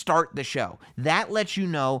start the show. That lets you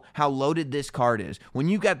know how loaded this card is. When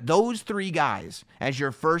you've got those three guys as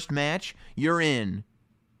your first match, you're in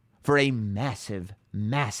for a massive,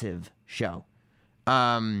 massive show.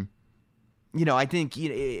 I think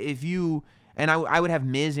if you, and I would have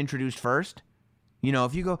Miz introduced first.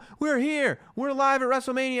 If you go, we're here, we're live at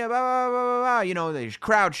WrestleMania, blah, blah, blah, blah, blah, there's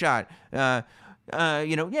crowd shot, yeah,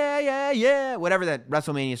 whatever that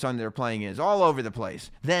WrestleMania song they're playing is, all over the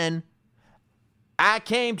place. Then, I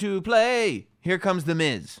came to play. Here comes the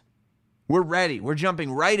Miz. We're ready. We're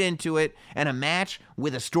jumping right into it. And a match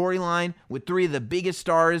with a storyline with three of the biggest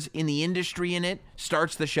stars in the industry in it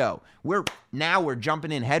starts the show. We're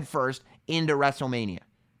jumping in head first into WrestleMania,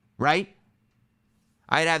 right?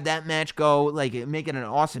 I'd have that match go, make it an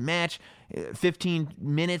awesome match. 15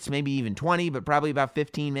 minutes, maybe even 20, but probably about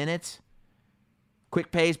 15 minutes.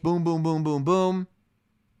 Quick pace, boom, boom, boom, boom, boom.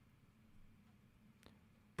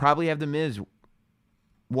 Probably have The Miz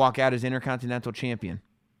walk out as Intercontinental Champion.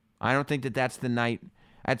 I don't think that's the night.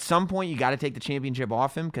 At some point, you got to take the championship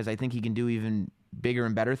off him because I think he can do even bigger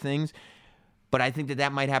and better things. But I think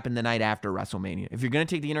that might happen the night after WrestleMania. If you're going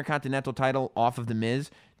to take the Intercontinental title off of The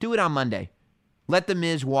Miz, do it on Monday. Let The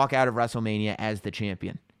Miz walk out of WrestleMania as the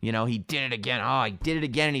champion. He did it again. Oh, he did it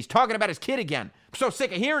again, and he's talking about his kid again. I'm so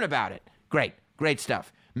sick of hearing about it. Great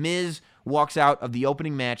stuff. Miz walks out of the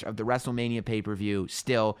opening match of the WrestleMania pay-per-view,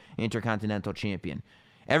 still Intercontinental Champion.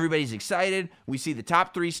 Everybody's excited. We see the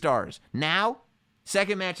top three stars. Now,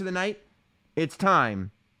 second match of the night, it's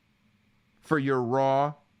time for your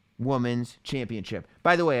Raw Women's Championship.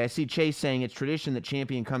 By the way, I see Chase saying it's tradition that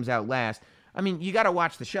champion comes out last. I mean, you got to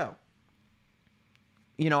watch the show.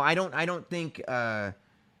 I don't think that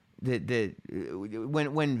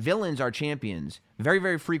when villains are champions, very,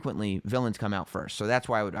 very frequently villains come out first. So that's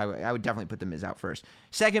why I would definitely put The Miz out first.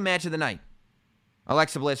 Second match of the night.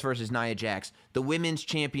 Alexa Bliss versus Nia Jax. The women's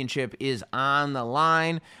championship is on the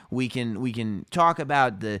line. We can talk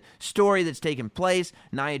about the story that's taken place.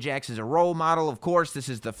 Nia Jax is a role model. Of course, this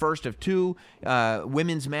is the first of two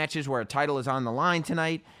women's matches where a title is on the line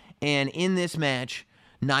tonight. And in this match,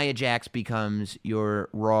 Nia Jax becomes your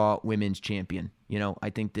Raw Women's Champion.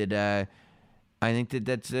 I think that's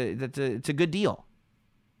it's a good deal.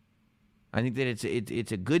 I think that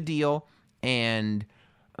it's a good deal, and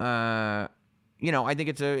I think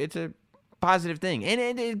it's a positive thing.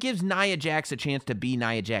 And it gives Nia Jax a chance to be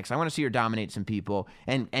Nia Jax. I want to see her dominate some people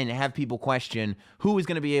and have people question who is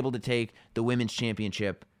going to be able to take the women's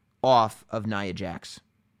championship off of Nia Jax.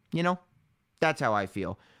 That's how I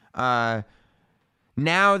feel.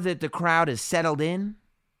 Now that the crowd has settled in,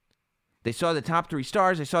 they saw the top three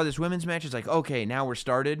stars, they saw this women's match, it's like, okay, now we're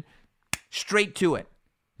started. Straight to it.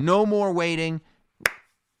 No more waiting.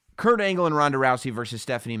 Kurt Angle and Ronda Rousey versus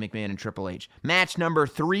Stephanie McMahon and Triple H. Match number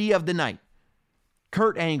 3 of the night.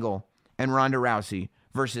 Kurt Angle and Ronda Rousey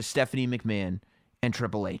versus Stephanie McMahon and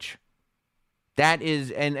Triple H. That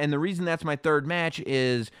is, and the reason that's my third match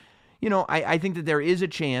is, I think that there is a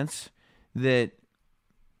chance that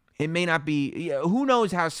it may not be, who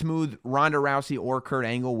knows how smooth Ronda Rousey or Kurt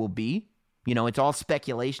Angle will be You know, it's all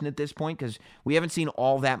speculation at this point because we haven't seen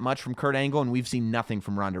all that much from Kurt Angle and we've seen nothing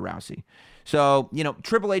from Ronda Rousey. So, you know,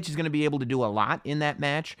 Triple H is going to be able to do a lot in that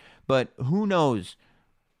match, but who knows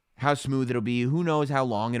how smooth it'll be? Who knows how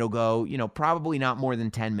long it'll go? You know, probably not more than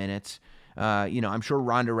 10 minutes. You know, I'm sure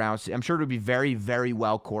Ronda Rousey, I'm sure it'll be very, very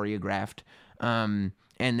well choreographed, and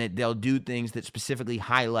that they'll do things that specifically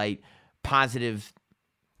highlight positive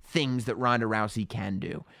things that Ronda Rousey can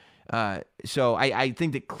do. So I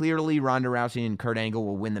think that clearly Ronda Rousey and Kurt Angle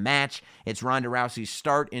will win the match. It's Ronda Rousey's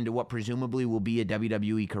start into what presumably will be a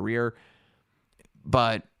WWE career.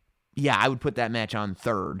 But, yeah, I would put that match on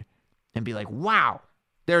third and be like, wow,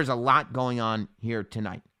 there's a lot going on here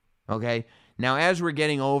tonight. Okay? Now, as we're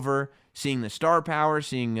getting over, seeing the star power,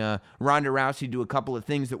 seeing Ronda Rousey do a couple of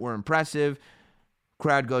things that were impressive,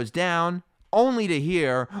 crowd goes down, only to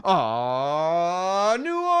hear, "Aw,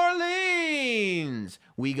 New Orleans!"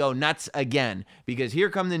 We go nuts again because here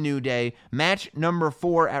come the New Day. Match number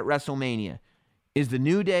 4 at WrestleMania is the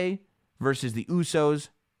New Day versus the Usos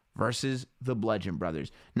versus the Bludgeon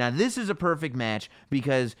Brothers. Now, this is a perfect match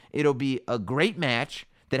because it'll be a great match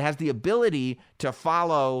that has the ability to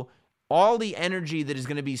follow all the energy that is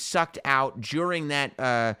going to be sucked out during that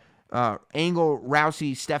Angle,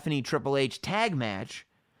 Rousey, Stephanie, Triple H tag match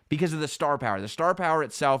because of the star power. The star power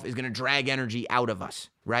itself is going to drag energy out of us,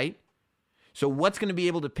 right? So what's going to be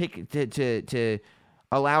able to pick to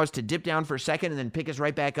allow us to dip down for a second and then pick us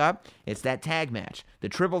right back up? It's that tag match, the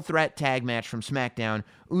triple threat tag match from SmackDown,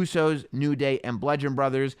 Usos, New Day, and Bludgeon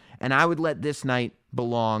Brothers, and I would let this night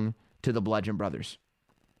belong to the Bludgeon Brothers.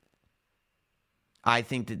 I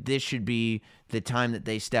think that this should be the time that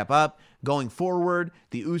they step up. Going forward,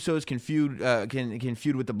 the Usos can feud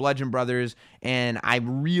with the Bludgeon Brothers, and I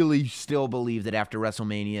really still believe that after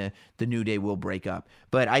WrestleMania, the New Day will break up.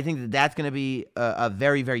 But I think that that's going to be a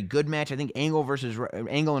very, very good match. I think Angle and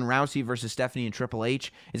Rousey versus Stephanie and Triple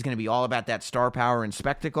H is going to be all about that star power and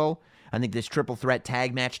spectacle. I think this triple threat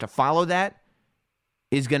tag match to follow that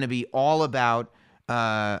is going to be all about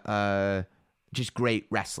just great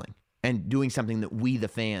wrestling and doing something that we, the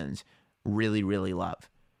fans, really, really love.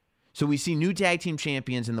 So we see new tag team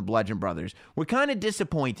champions in the Bludgeon Brothers. We're kind of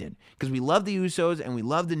disappointed because we love the Usos and we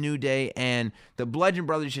love the New Day, and the Bludgeon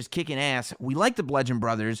Brothers just kicking ass. We like the Bludgeon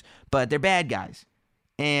Brothers, but they're bad guys.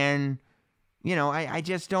 And, you know, I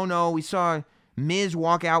just don't know. We saw Miz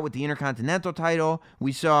walk out with the Intercontinental title.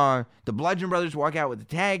 We saw the Bludgeon Brothers walk out with the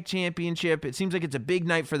tag championship. It seems like it's a big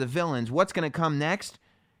night for the villains. What's going to come next?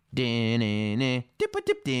 Asuka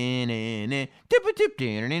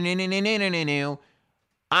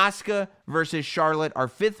versus Charlotte. Our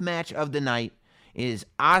 5th match of the night is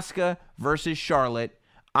Asuka versus Charlotte.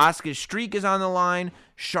 Asuka's streak is on the line.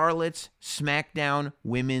 Charlotte's SmackDown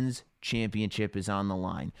Women's Championship is on the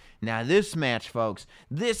line. Now this match, folks,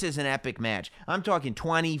 this is an epic match. I'm talking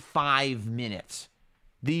 25 minutes.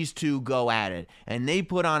 These two go at it, and they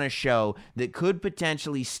put on a show that could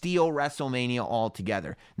potentially steal WrestleMania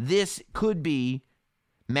altogether. This could be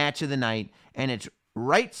match of the night, and it's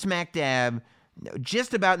right smack dab,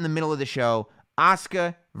 just about in the middle of the show,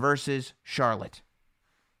 Asuka versus Charlotte.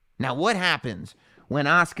 Now, what happens when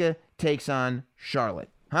Asuka takes on Charlotte?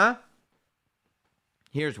 Huh?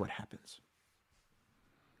 Here's what happens.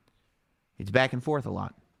 It's back and forth a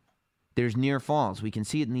lot. There's near falls. We can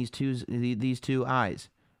see it in these two eyes,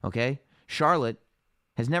 okay? Charlotte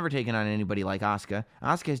has never taken on anybody like Asuka.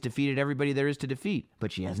 Asuka has defeated everybody there is to defeat,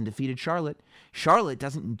 but she hasn't defeated Charlotte. Charlotte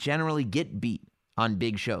doesn't generally get beat on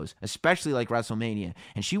big shows, especially like WrestleMania,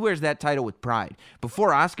 and she wears that title with pride.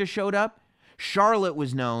 Before Asuka showed up, Charlotte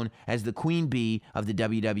was known as the Queen Bee of the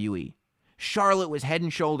WWE. Charlotte was head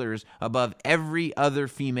and shoulders above every other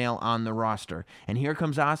female on the roster. And here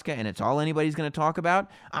comes Asuka, and it's all anybody's going to talk about.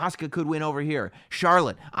 Asuka could win over here.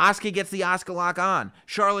 Charlotte. Asuka gets the Asuka lock on.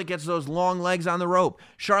 Charlotte gets those long legs on the rope.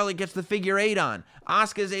 Charlotte gets the figure 8 on.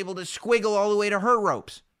 Asuka's able to squiggle all the way to her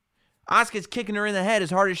ropes. Asuka's kicking her in the head as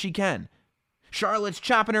hard as she can. Charlotte's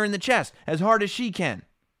chopping her in the chest as hard as she can.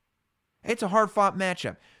 It's a hard-fought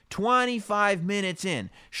matchup. 25 minutes in,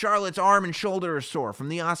 Charlotte's arm and shoulder are sore from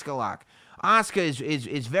the Asuka lock. Asuka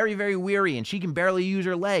is very, very weary, and she can barely use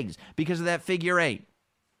her legs because of that figure 8.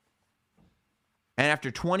 And after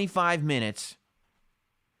 25 minutes,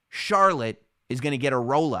 Charlotte is going to get a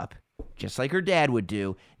roll-up, just like her dad would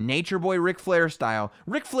do, Nature Boy Ric Flair style.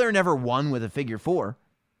 Ric Flair never won with a figure 4.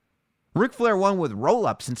 Ric Flair won with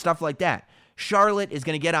roll-ups and stuff like that. Charlotte is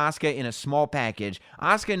going to get Asuka in a small package.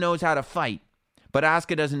 Asuka knows how to fight, but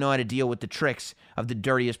Asuka doesn't know how to deal with the tricks of the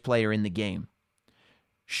dirtiest player in the game.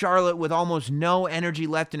 Charlotte, with almost no energy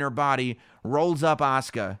left in her body, rolls up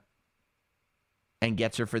Asuka and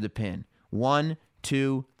gets her for the pin. 1,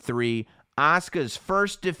 2, 3. Asuka's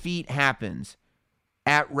first defeat happens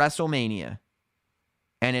at WrestleMania,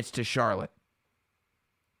 and it's to Charlotte.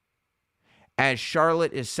 As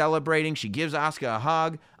Charlotte is celebrating, she gives Asuka a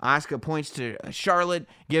hug. Asuka points to Charlotte,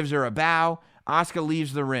 gives her a bow. Asuka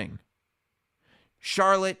leaves the ring.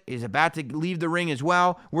 Charlotte is about to leave the ring as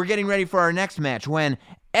well. We're getting ready for our next match when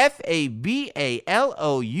F-A-B-A-L-O-U-S.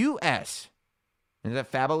 Is that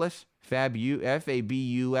fabulous? F-A-B-U-L-O-U-S?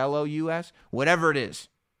 Whatever it is,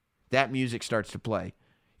 that music starts to play.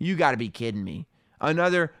 You got to be kidding me.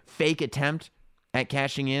 Another fake attempt at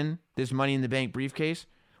cashing in this Money in the Bank briefcase.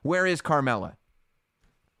 Where is Carmella?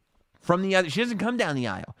 From the other, she doesn't come down the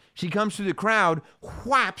aisle. She comes through the crowd,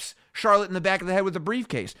 whaps Charlotte in the back of the head with the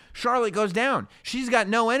briefcase. Charlotte goes down. She's got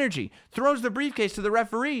no energy. Throws the briefcase to the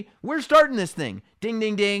referee. We're starting this thing. Ding,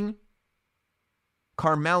 ding, ding.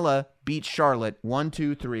 Carmella beats Charlotte 1,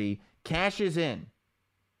 2, 3. Cashes in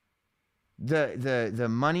the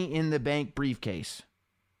Money in the Bank briefcase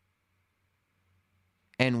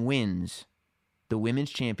and wins the Women's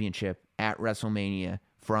Championship at WrestleMania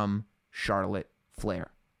from Charlotte Flair.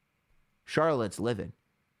 Charlotte's livid.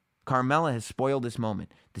 Carmella has spoiled this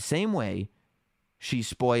moment. The same way she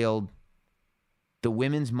spoiled the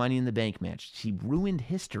women's Money in the Bank match. She ruined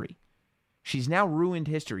history. She's now ruined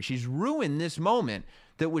history. She's ruined this moment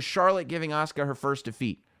that was Charlotte giving Asuka her first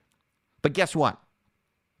defeat. But guess what?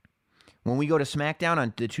 When we go to SmackDown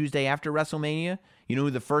on the Tuesday after WrestleMania, you know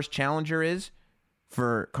who the first challenger is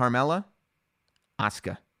for Carmella?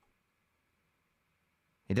 Asuka.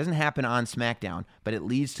 It doesn't happen on SmackDown, but it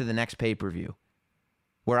leads to the next pay-per-view,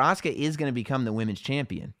 where Asuka is going to become the women's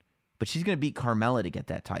champion, but she's going to beat Carmella to get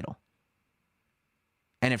that title.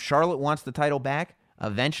 And if Charlotte wants the title back,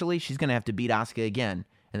 eventually she's going to have to beat Asuka again,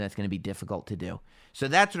 and that's going to be difficult to do. So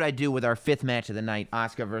that's what I do with our fifth match of the night,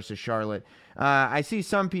 Asuka versus Charlotte. I see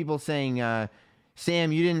some people saying,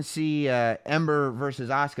 Sam, you didn't see Ember versus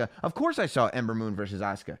Asuka. Of course I saw Ember Moon versus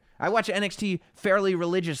Asuka. I watch NXT fairly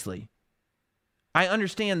religiously. I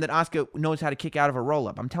understand that Asuka knows how to kick out of a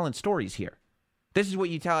roll-up. I'm telling stories here. This is what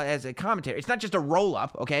you tell as a commentator. It's not just a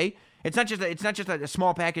roll-up, okay? It's not just a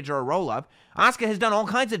small package or a roll-up. Asuka has done all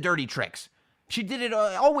kinds of dirty tricks. She did it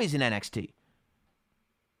always in NXT.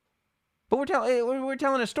 But we're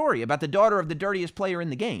telling a story about the daughter of the dirtiest player in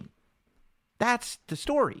the game. That's the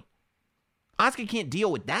story. Asuka can't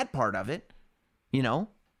deal with that part of it, you know?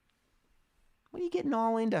 What are you getting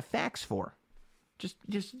all into facts for?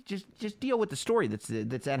 Just deal with the story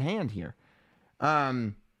that's at hand here.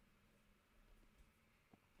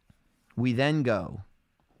 We then go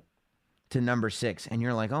to number 6, and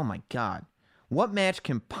you're like, oh my God, what match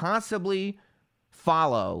can possibly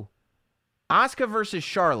follow Asuka versus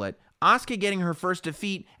Charlotte, Asuka getting her first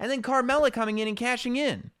defeat, and then Carmella coming in and cashing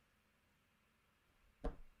in?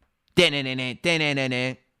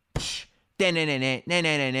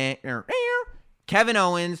 Kevin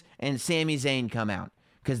Owens and Sami Zayn come out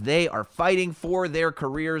because they are fighting for their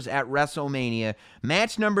careers at WrestleMania.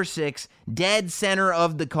 Match number 6, dead center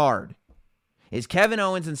of the card, is Kevin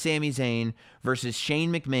Owens and Sami Zayn versus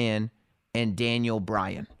Shane McMahon and Daniel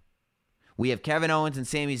Bryan. We have Kevin Owens and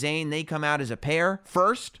Sami Zayn. They come out as a pair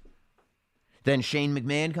first. Then Shane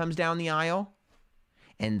McMahon comes down the aisle.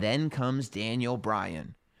 And then comes Daniel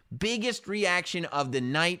Bryan. Biggest reaction of the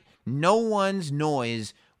night. No one's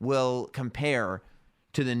noise will compare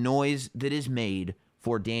to the noise that is made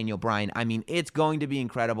for Daniel Bryan. I mean, it's going to be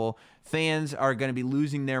incredible. Fans are going to be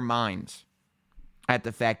losing their minds at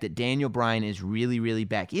the fact that Daniel Bryan is really, really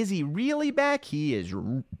back. Is he really back? He is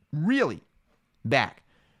really back.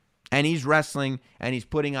 And he's wrestling, and he's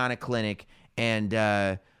putting on a clinic. And,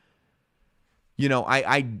 I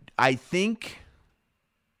think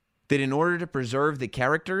that in order to preserve the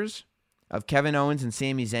characters of Kevin Owens and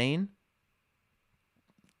Sami Zayn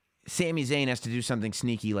has to do something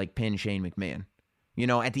sneaky like pin Shane McMahon.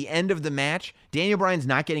 At the end of the match, Daniel Bryan's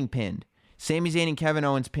not getting pinned. Sami Zayn and Kevin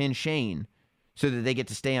Owens pin Shane so that they get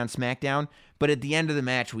to stay on SmackDown. But at the end of the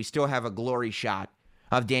match, we still have a glory shot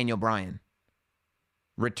of Daniel Bryan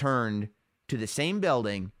returned to the same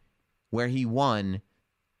building where he won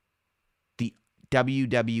the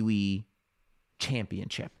WWE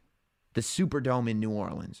Championship, the Superdome in New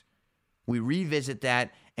Orleans. We revisit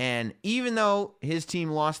that, and even though his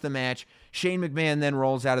team lost the match, Shane McMahon then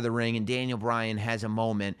rolls out of the ring, and Daniel Bryan has a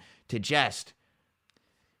moment to just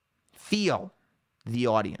feel the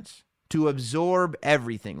audience, to absorb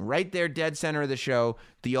everything. Right there, dead center of the show,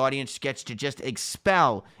 the audience gets to just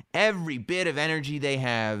expel every bit of energy they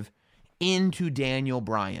have into Daniel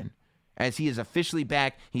Bryan. As he is officially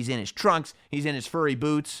back, he's in his trunks, he's in his furry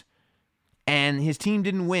boots, and his team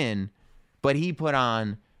didn't win, but he put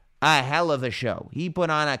on a hell of a show. He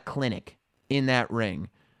put on a clinic in that ring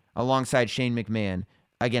alongside Shane McMahon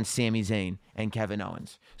against Sami Zayn and Kevin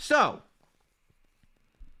Owens. So,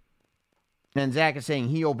 and Zach is saying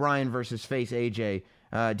heel Bryan versus face AJ.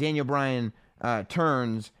 Daniel Bryan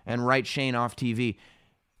turns and writes Shane off TV.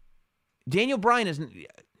 Daniel Bryan isn't...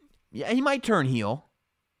 Yeah, he might turn heel,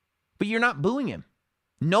 but you're not booing him.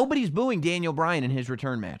 Nobody's booing Daniel Bryan in his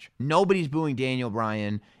return match. Nobody's booing Daniel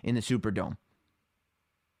Bryan in the Superdome.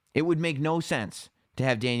 It would make no sense to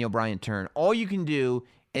have Daniel Bryan turn. All you can do,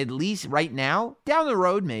 at least right now, down the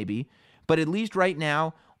road maybe, but at least right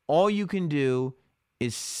now, all you can do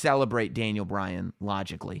is celebrate Daniel Bryan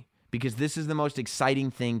logically, because this is the most exciting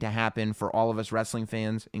thing to happen for all of us wrestling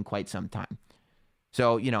fans in quite some time.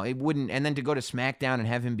 So, it wouldn't, and then to go to SmackDown and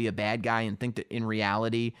have him be a bad guy and think that in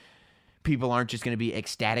reality, people aren't just going to be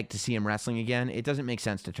ecstatic to see him wrestling again, it doesn't make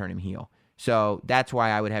sense to turn him heel. So that's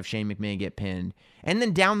why I would have Shane McMahon get pinned. And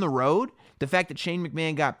then down the road, the fact that Shane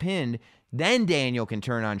McMahon got pinned, then Daniel can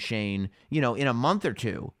turn on Shane, in a month or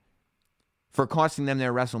two for costing them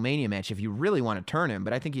their WrestleMania match if you really want to turn him.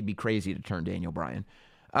 But I think you'd be crazy to turn Daniel Bryan.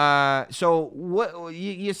 So what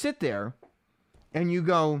you sit there and you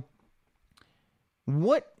go,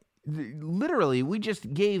 what? Literally, we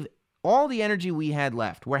just gave all the energy we had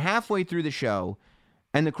left. We're halfway through the show,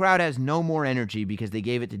 and the crowd has no more energy because they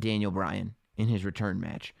gave it to Daniel Bryan in his return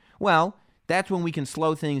match. Well, that's when we can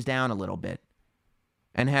slow things down a little bit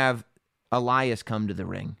and have Elias come to the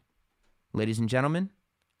ring. Ladies and gentlemen,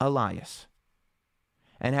 Elias.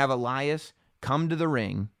 And have Elias come to the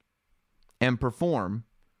ring and perform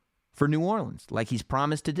for New Orleans like he's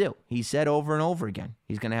promised to do. He said over and over again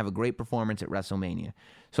he's going to have a great performance at WrestleMania.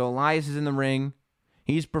 So Elias is in the ring.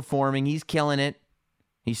 He's performing. He's killing it.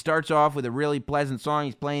 He starts off with a really pleasant song.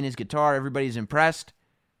 He's playing his guitar. Everybody's impressed.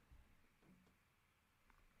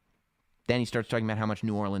 Then he starts talking about how much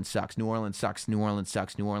New Orleans sucks. New Orleans sucks. New Orleans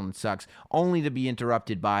sucks. New Orleans sucks. Only to be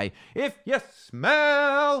interrupted by, if you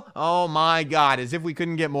smell. Oh my God, as if we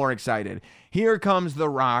couldn't get more excited. Here comes The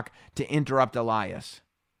Rock to interrupt Elias.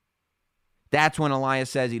 That's when Elias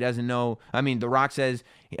says he doesn't know. The Rock says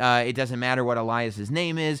it doesn't matter what Elias'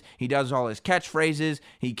 name is. He does all his catchphrases.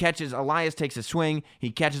 Elias takes a swing.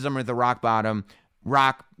 He catches him with the rock bottom.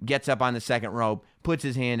 Rock gets up on the second rope, puts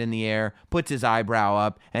his hand in the air, puts his eyebrow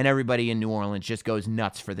up, and everybody in New Orleans just goes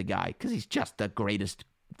nuts for the guy because he's just the greatest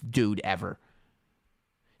dude ever.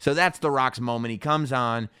 So that's The Rock's moment. He comes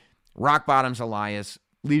on, rock bottoms Elias,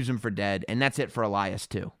 leaves him for dead, and that's it for Elias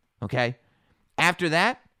too, okay? After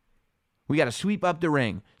that, we got to sweep up the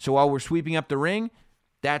ring. So while we're sweeping up the ring,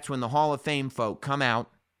 that's when the Hall of Fame folk come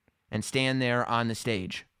out and stand there on the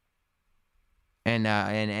stage. And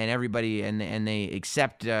everybody, and they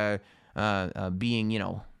accept being,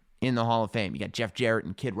 in the Hall of Fame. You got Jeff Jarrett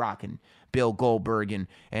and Kid Rock and Bill Goldberg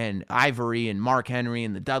and Ivory and Mark Henry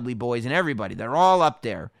and the Dudley Boys and everybody. They're all up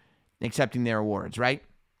there accepting their awards, right?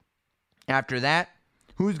 After that,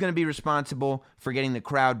 who's going to be responsible for getting the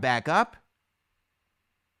crowd back up?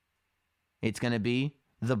 It's going to be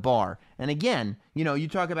the Bar. And again, you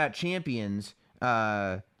talk about champions.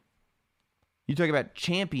 And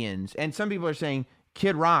some people are saying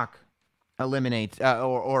Kid Rock eliminates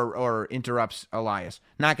or interrupts Elias.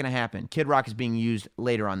 Not going to happen. Kid Rock is being used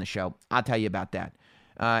later on the show. I'll tell you about that.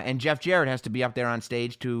 And Jeff Jarrett has to be up there on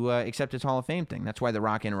stage to accept his Hall of Fame thing. That's why The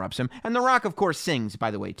Rock interrupts him. And The Rock, of course, sings, by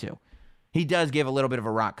the way, too. He does give a little bit of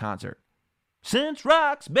a rock concert. Since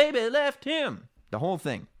Rock's baby left him. The whole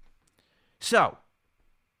thing. So,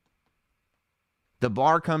 the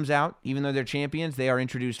Bar comes out. Even though they're champions, they are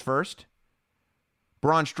introduced first.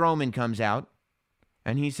 Braun Strowman comes out,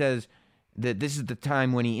 and he says that this is the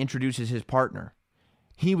time when he introduces his partner.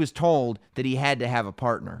 He was told that he had to have a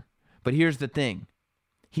partner. But here's the thing.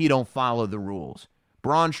 He don't follow the rules.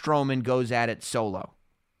 Braun Strowman goes at it solo.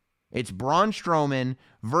 It's Braun Strowman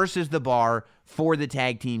versus the Bar for the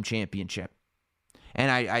Tag Team Championship. And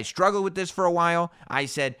I struggled with this for a while. I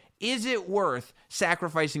said, is it worth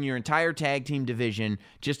sacrificing your entire tag team division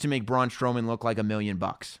just to make Braun Strowman look like $1 million?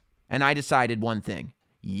 And I decided one thing.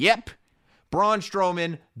 Yep. Braun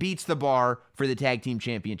Strowman beats the Bar for the Tag Team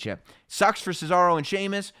Championship. Sucks for Cesaro and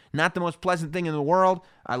Sheamus. Not the most pleasant thing in the world.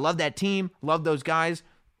 I love that team. Love those guys.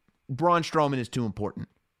 Braun Strowman is too important.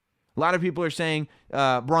 A lot of people are saying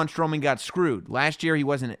Braun Strowman got screwed. Last year he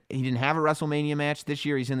didn't have a WrestleMania match. This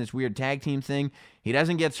year he's in this weird tag team thing. He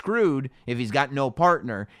doesn't get screwed if he's got no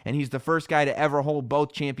partner, and he's the first guy to ever hold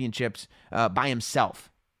both championships by himself.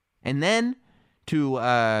 And then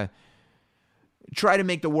to try to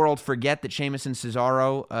make the world forget that Sheamus and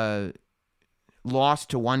Cesaro lost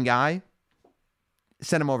to one guy,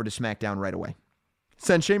 send him over to SmackDown right away.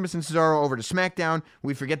 Send Sheamus and Cesaro over to SmackDown.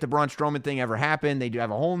 We forget the Braun Strowman thing ever happened. They do have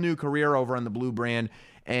a whole new career over on the Blue brand.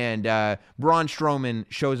 And Braun Strowman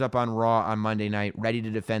shows up on Raw on Monday night, ready to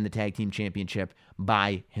defend the Tag Team Championship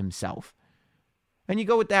by himself. And you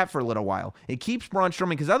go with that for a little while. It keeps Braun Strowman,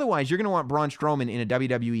 because otherwise you're going to want Braun Strowman in a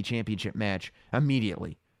WWE Championship match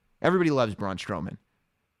immediately. Everybody loves Braun Strowman.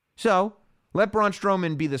 So, let Braun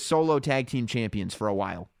Strowman be the solo Tag Team Champions for a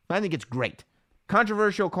while. I think it's great.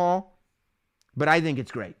 Controversial call, but I think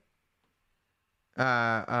it's great.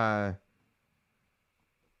 It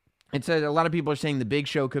says a lot of people are saying the Big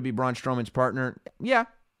Show could be Braun Strowman's partner. Yeah,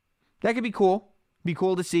 that could be cool. Be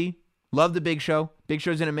cool to see. Love the Big Show. Big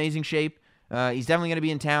Show's in amazing shape. He's definitely going to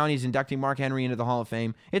be in town. He's inducting Mark Henry into the Hall of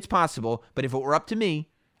Fame. It's possible, but if it were up to me,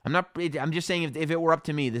 I'm just saying if it were up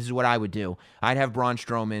to me, this is what I would do. I'd have Braun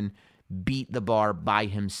Strowman beat the Bar by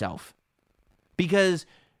himself. Because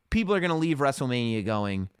people are going to leave WrestleMania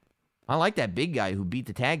going, I like that big guy who beat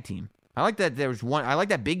the tag team. I like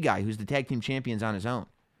that big guy who's the tag team champions on his own.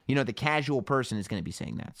 You know, the casual person is going to be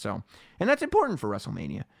saying that. So, and that's important for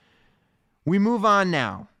WrestleMania. We move on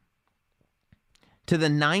now to the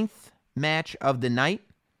 9th match of the night,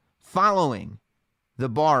 following the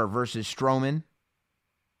Bar versus Strowman.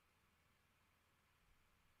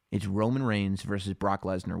 It's Roman Reigns versus Brock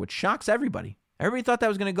Lesnar, which shocks everybody. Everybody thought that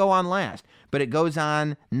was going to go on last, but it goes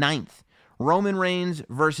on 9th. Roman Reigns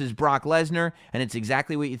versus Brock Lesnar, and it's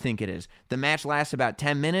exactly what you think it is. The match lasts about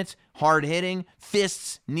 10 minutes, hard hitting,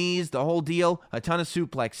 fists, knees, the whole deal, a ton of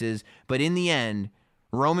suplexes, but in the end,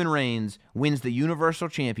 Roman Reigns wins the Universal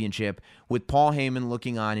Championship with Paul Heyman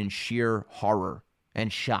looking on in sheer horror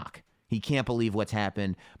and shock. He can't believe what's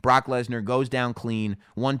happened. Brock Lesnar goes down clean.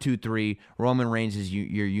 1, 2, 3. Roman Reigns is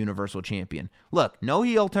your Universal Champion. Look, no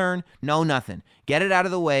heel turn, no nothing. Get it out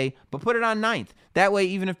of the way, but put it on 9th. That way,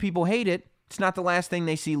 even if people hate it, it's not the last thing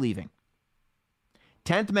they see leaving.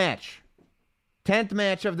 10th match. 10th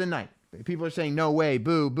match of the night. People are saying, no way,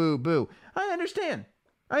 boo, boo, boo. I understand.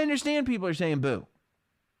 People are saying boo.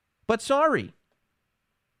 But sorry.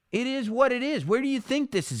 It is what it is. Where do you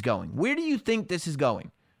think this is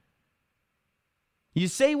going? You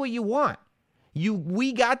say what you want.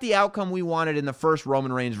 We got the outcome we wanted in the first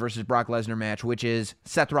Roman Reigns versus Brock Lesnar match, which is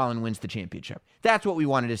Seth Rollins wins the championship. That's what we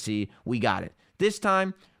wanted to see. We got it. This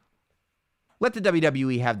time, let the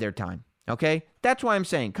WWE have their time, okay? That's why I'm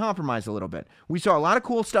saying compromise a little bit. We saw a lot of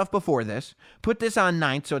cool stuff before this. Put this on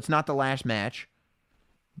 9th so it's not the last match,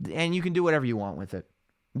 and you can do whatever you want with it.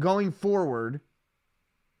 Going forward,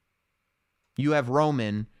 you have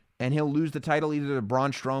Roman, and he'll lose the title either to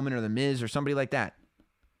Braun Strowman or The Miz or somebody like that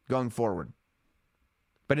going forward.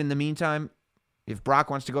 But in the meantime, if Brock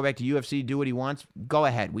wants to go back to UFC, do what he wants, go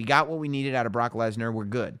ahead. We got what we needed out of Brock Lesnar. We're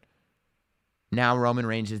good. Now Roman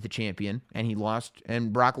Reigns is the champion, and he lost,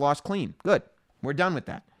 and Brock lost clean. Good. We're done with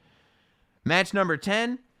that. Match number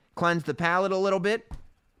 10, cleanse the palate a little bit.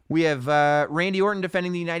 We have Randy Orton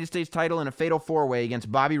defending the United States title in a fatal 4-way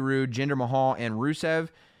against Bobby Roode, Jinder Mahal, and Rusev.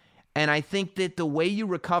 And I think that the way you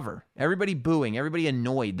recover, everybody booing, everybody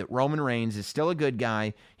annoyed that Roman Reigns is still a good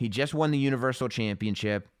guy. He just won the Universal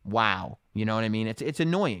Championship. Wow. You know what I mean? It's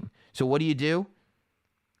annoying. So what do?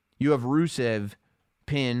 You have Rusev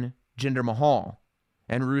pin Jinder Mahal,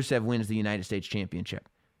 and Rusev wins the United States Championship.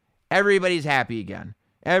 Everybody's happy again.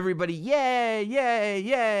 Everybody, yay, yay,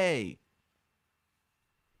 yay.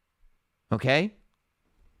 Okay?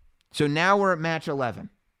 So now we're at match 11.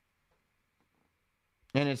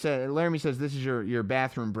 And it said, Laramie says, this is your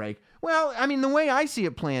bathroom break. Well, I mean, the way I see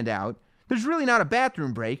it planned out, there's really not a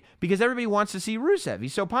bathroom break because everybody wants to see Rusev.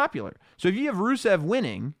 He's so popular. So if you have Rusev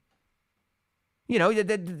winning, you know,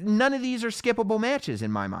 none of these are skippable matches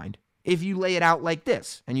in my mind. If you lay it out like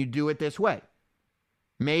this and you do it this way.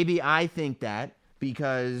 Maybe I think that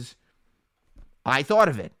because I thought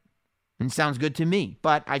of it and sounds good to me.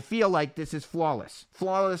 But I feel like this is flawless.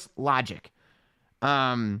 Flawless logic.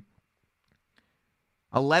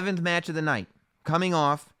 11th match of the night, coming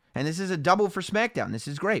off, and this is a double for SmackDown. This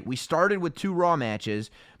is great. We started with 2 Raw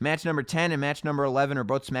matches. Match number 10 and match number 11 are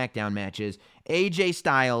both SmackDown matches. AJ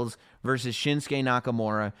Styles versus Shinsuke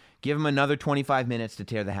Nakamura. Give him another 25 minutes to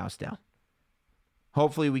tear the house down.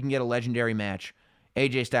 Hopefully we can get a legendary match.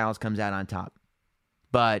 AJ Styles comes out on top.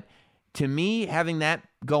 But to me, having that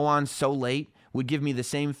go on so late would give me the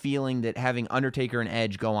same feeling that having Undertaker and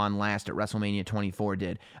Edge go on last at WrestleMania 24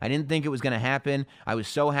 did. I didn't think it was going to happen. I was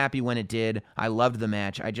so happy when it did. I loved the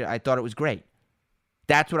match. I thought it was great.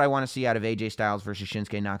 That's what I want to see out of AJ Styles versus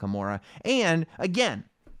Shinsuke Nakamura. And, again,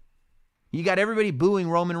 you got everybody booing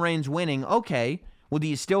Roman Reigns winning. Okay, well, do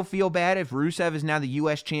you still feel bad if Rusev is now the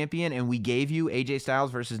U.S. champion and we gave you AJ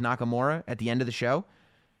Styles versus Nakamura at the end of the show?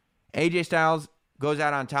 AJ Styles goes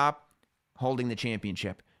out on top, holding the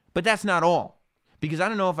championship. But that's not all, because I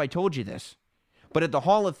don't know if I told you this, but at the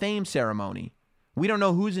Hall of Fame ceremony, we don't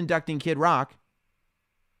know who's inducting Kid Rock.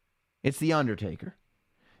 It's The Undertaker.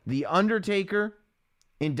 The Undertaker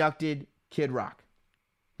inducted Kid Rock.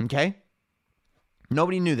 Okay?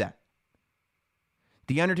 Nobody knew that.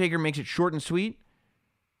 The Undertaker makes it short and sweet.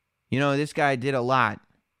 You know, this guy did a lot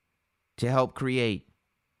to help create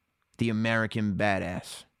the American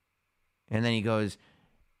Badass. And then he goes,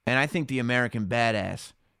 and I think the American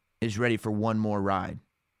Badass is ready for one more ride.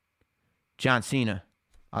 John Cena,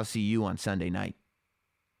 I'll see you on Sunday night.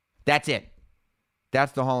 That's it.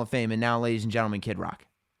 That's the Hall of Fame. And now, ladies and gentlemen, Kid Rock.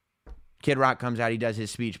 Kid Rock comes out, he does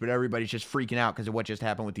his speech, but everybody's just freaking out because of what just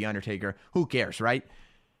happened with The Undertaker. Who cares, right?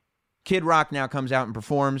 Kid Rock now comes out and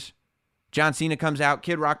performs. John Cena comes out.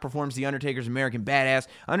 Kid Rock performs The Undertaker's American Badass.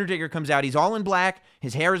 Undertaker comes out. He's all in black.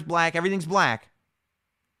 His hair is black. Everything's black.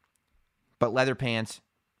 But leather pants,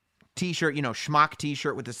 t-shirt, schmuck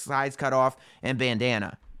t-shirt with the sides cut off, and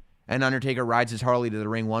bandana. And Undertaker rides his Harley to the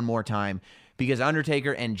ring one more time because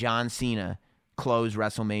Undertaker and John Cena close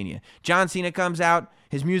WrestleMania. John Cena comes out.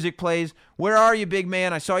 His music plays. Where are you, big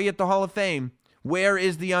man? I saw you at the Hall of Fame. Where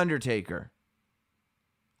is The Undertaker?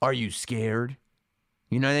 Are you scared?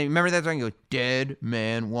 Remember that song? You go, Dead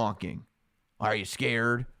Man Walking. Are you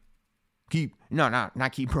scared?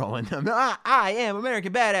 Not keep rolling. I am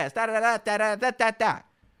American Badass. Da, da, da, da, da, da, da, da.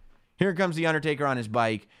 Here comes The Undertaker on his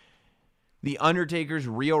bike. The Undertaker's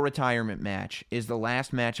real retirement match is the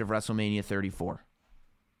last match of WrestleMania 34.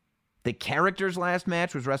 The character's last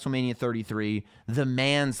match was WrestleMania 33. The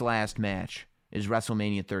man's last match is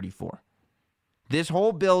WrestleMania 34. This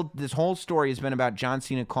whole story has been about John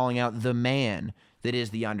Cena calling out the man that is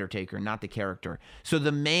The Undertaker, not the character. So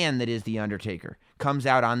the man that is The Undertaker comes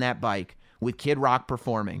out on that bike with Kid Rock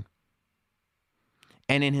performing.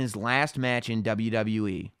 And in his last match in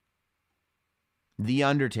WWE, The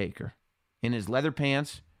Undertaker, in his leather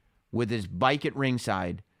pants, with his bike at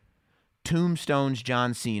ringside, tombstones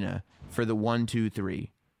John Cena for the 1, 2,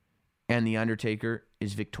 3. And The Undertaker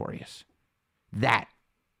is victorious. That,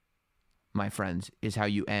 my friends, is how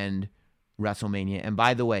you end WrestleMania. And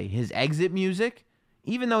by the way, his exit music,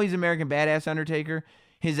 even though he's American Badass Undertaker,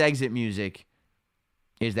 his exit music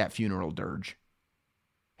is that funeral dirge.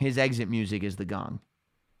 His exit music is the gong.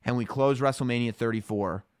 And we close WrestleMania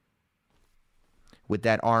 34 with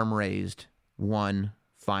that arm raised one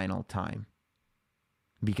final time.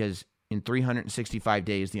 Because in 365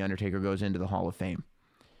 days, The Undertaker goes into the Hall of Fame.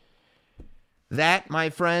 That, my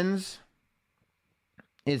friends,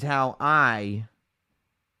 is how I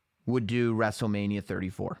would do WrestleMania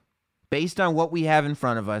 34. Based on what we have in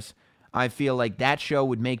front of us, I feel like that show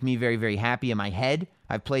would make me very, very happy in my head.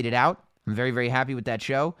 I've played it out. I'm very, very happy with that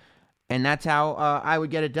show. And that's how I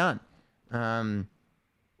would get it done. A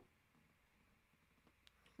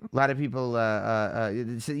lot of people,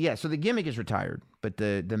 so the gimmick is retired, but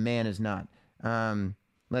the man is not.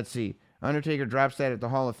 Let's see. Undertaker drops that at the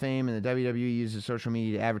Hall of Fame, and the WWE uses social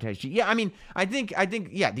media to advertise. Yeah, I think,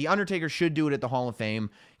 the Undertaker should do it at the Hall of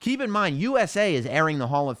Fame. Keep in mind, USA is airing the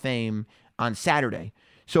Hall of Fame on Saturday.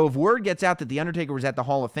 So if word gets out that the Undertaker was at the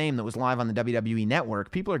Hall of Fame that was live on the WWE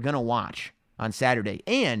Network, people are going to watch on Saturday.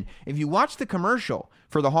 And if you watch the commercial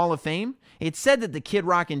for the Hall of Fame, it said that the Kid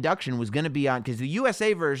Rock induction was going to be on, because the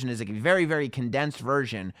USA version is a very, very condensed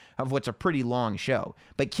version of what's a pretty long show.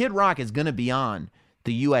 But Kid Rock is going to be on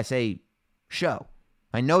the USA show.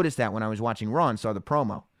 I noticed that when I was watching Raw and saw the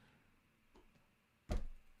promo.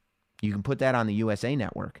 You can put that on the USA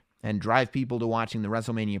Network and drive people to watching the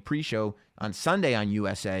WrestleMania pre-show on Sunday on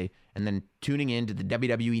USA and then tuning in to the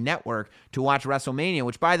WWE Network to watch WrestleMania,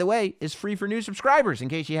 which, by the way, is free for new subscribers, in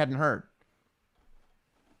case you hadn't heard.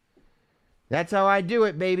 That's how I do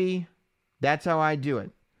it, baby. That's how I do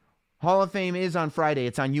it. Hall of Fame is on Friday.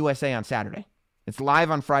 It's on USA on Saturday. It's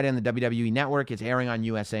live on Friday on the WWE Network. It's airing on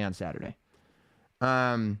USA on Saturday.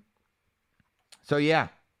 So yeah,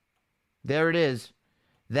 there it is.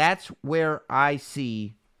 That's where I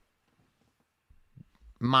see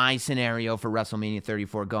my scenario for WrestleMania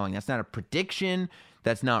 34 going. That's not a prediction.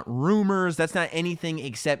 That's not rumors. That's not anything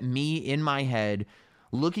except me in my head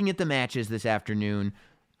looking at the matches this afternoon,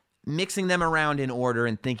 mixing them around in order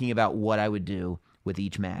and thinking about what I would do with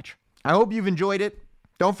each match. I hope you've enjoyed it.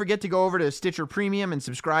 Don't forget to go over to Stitcher Premium and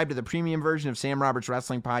subscribe to the premium version of Sam Roberts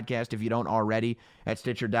Wrestling Podcast if you don't already at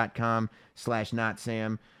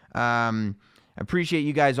Stitcher.com/NotSam. I appreciate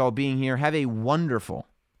you guys all being here. Have a wonderful,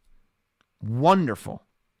 wonderful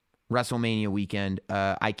WrestleMania weekend.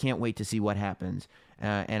 I can't wait to see what happens.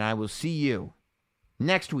 And I will see you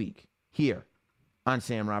next week here on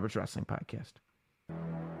Sam Roberts Wrestling Podcast.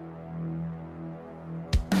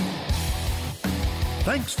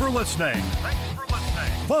 Thanks for listening.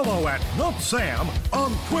 Follow at Not Sam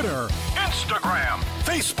on Twitter, Instagram,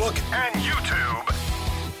 Facebook, and YouTube.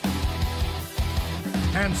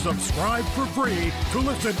 And subscribe for free to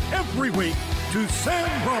listen every week to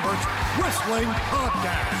Sam Roberts Wrestling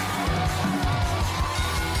Podcast.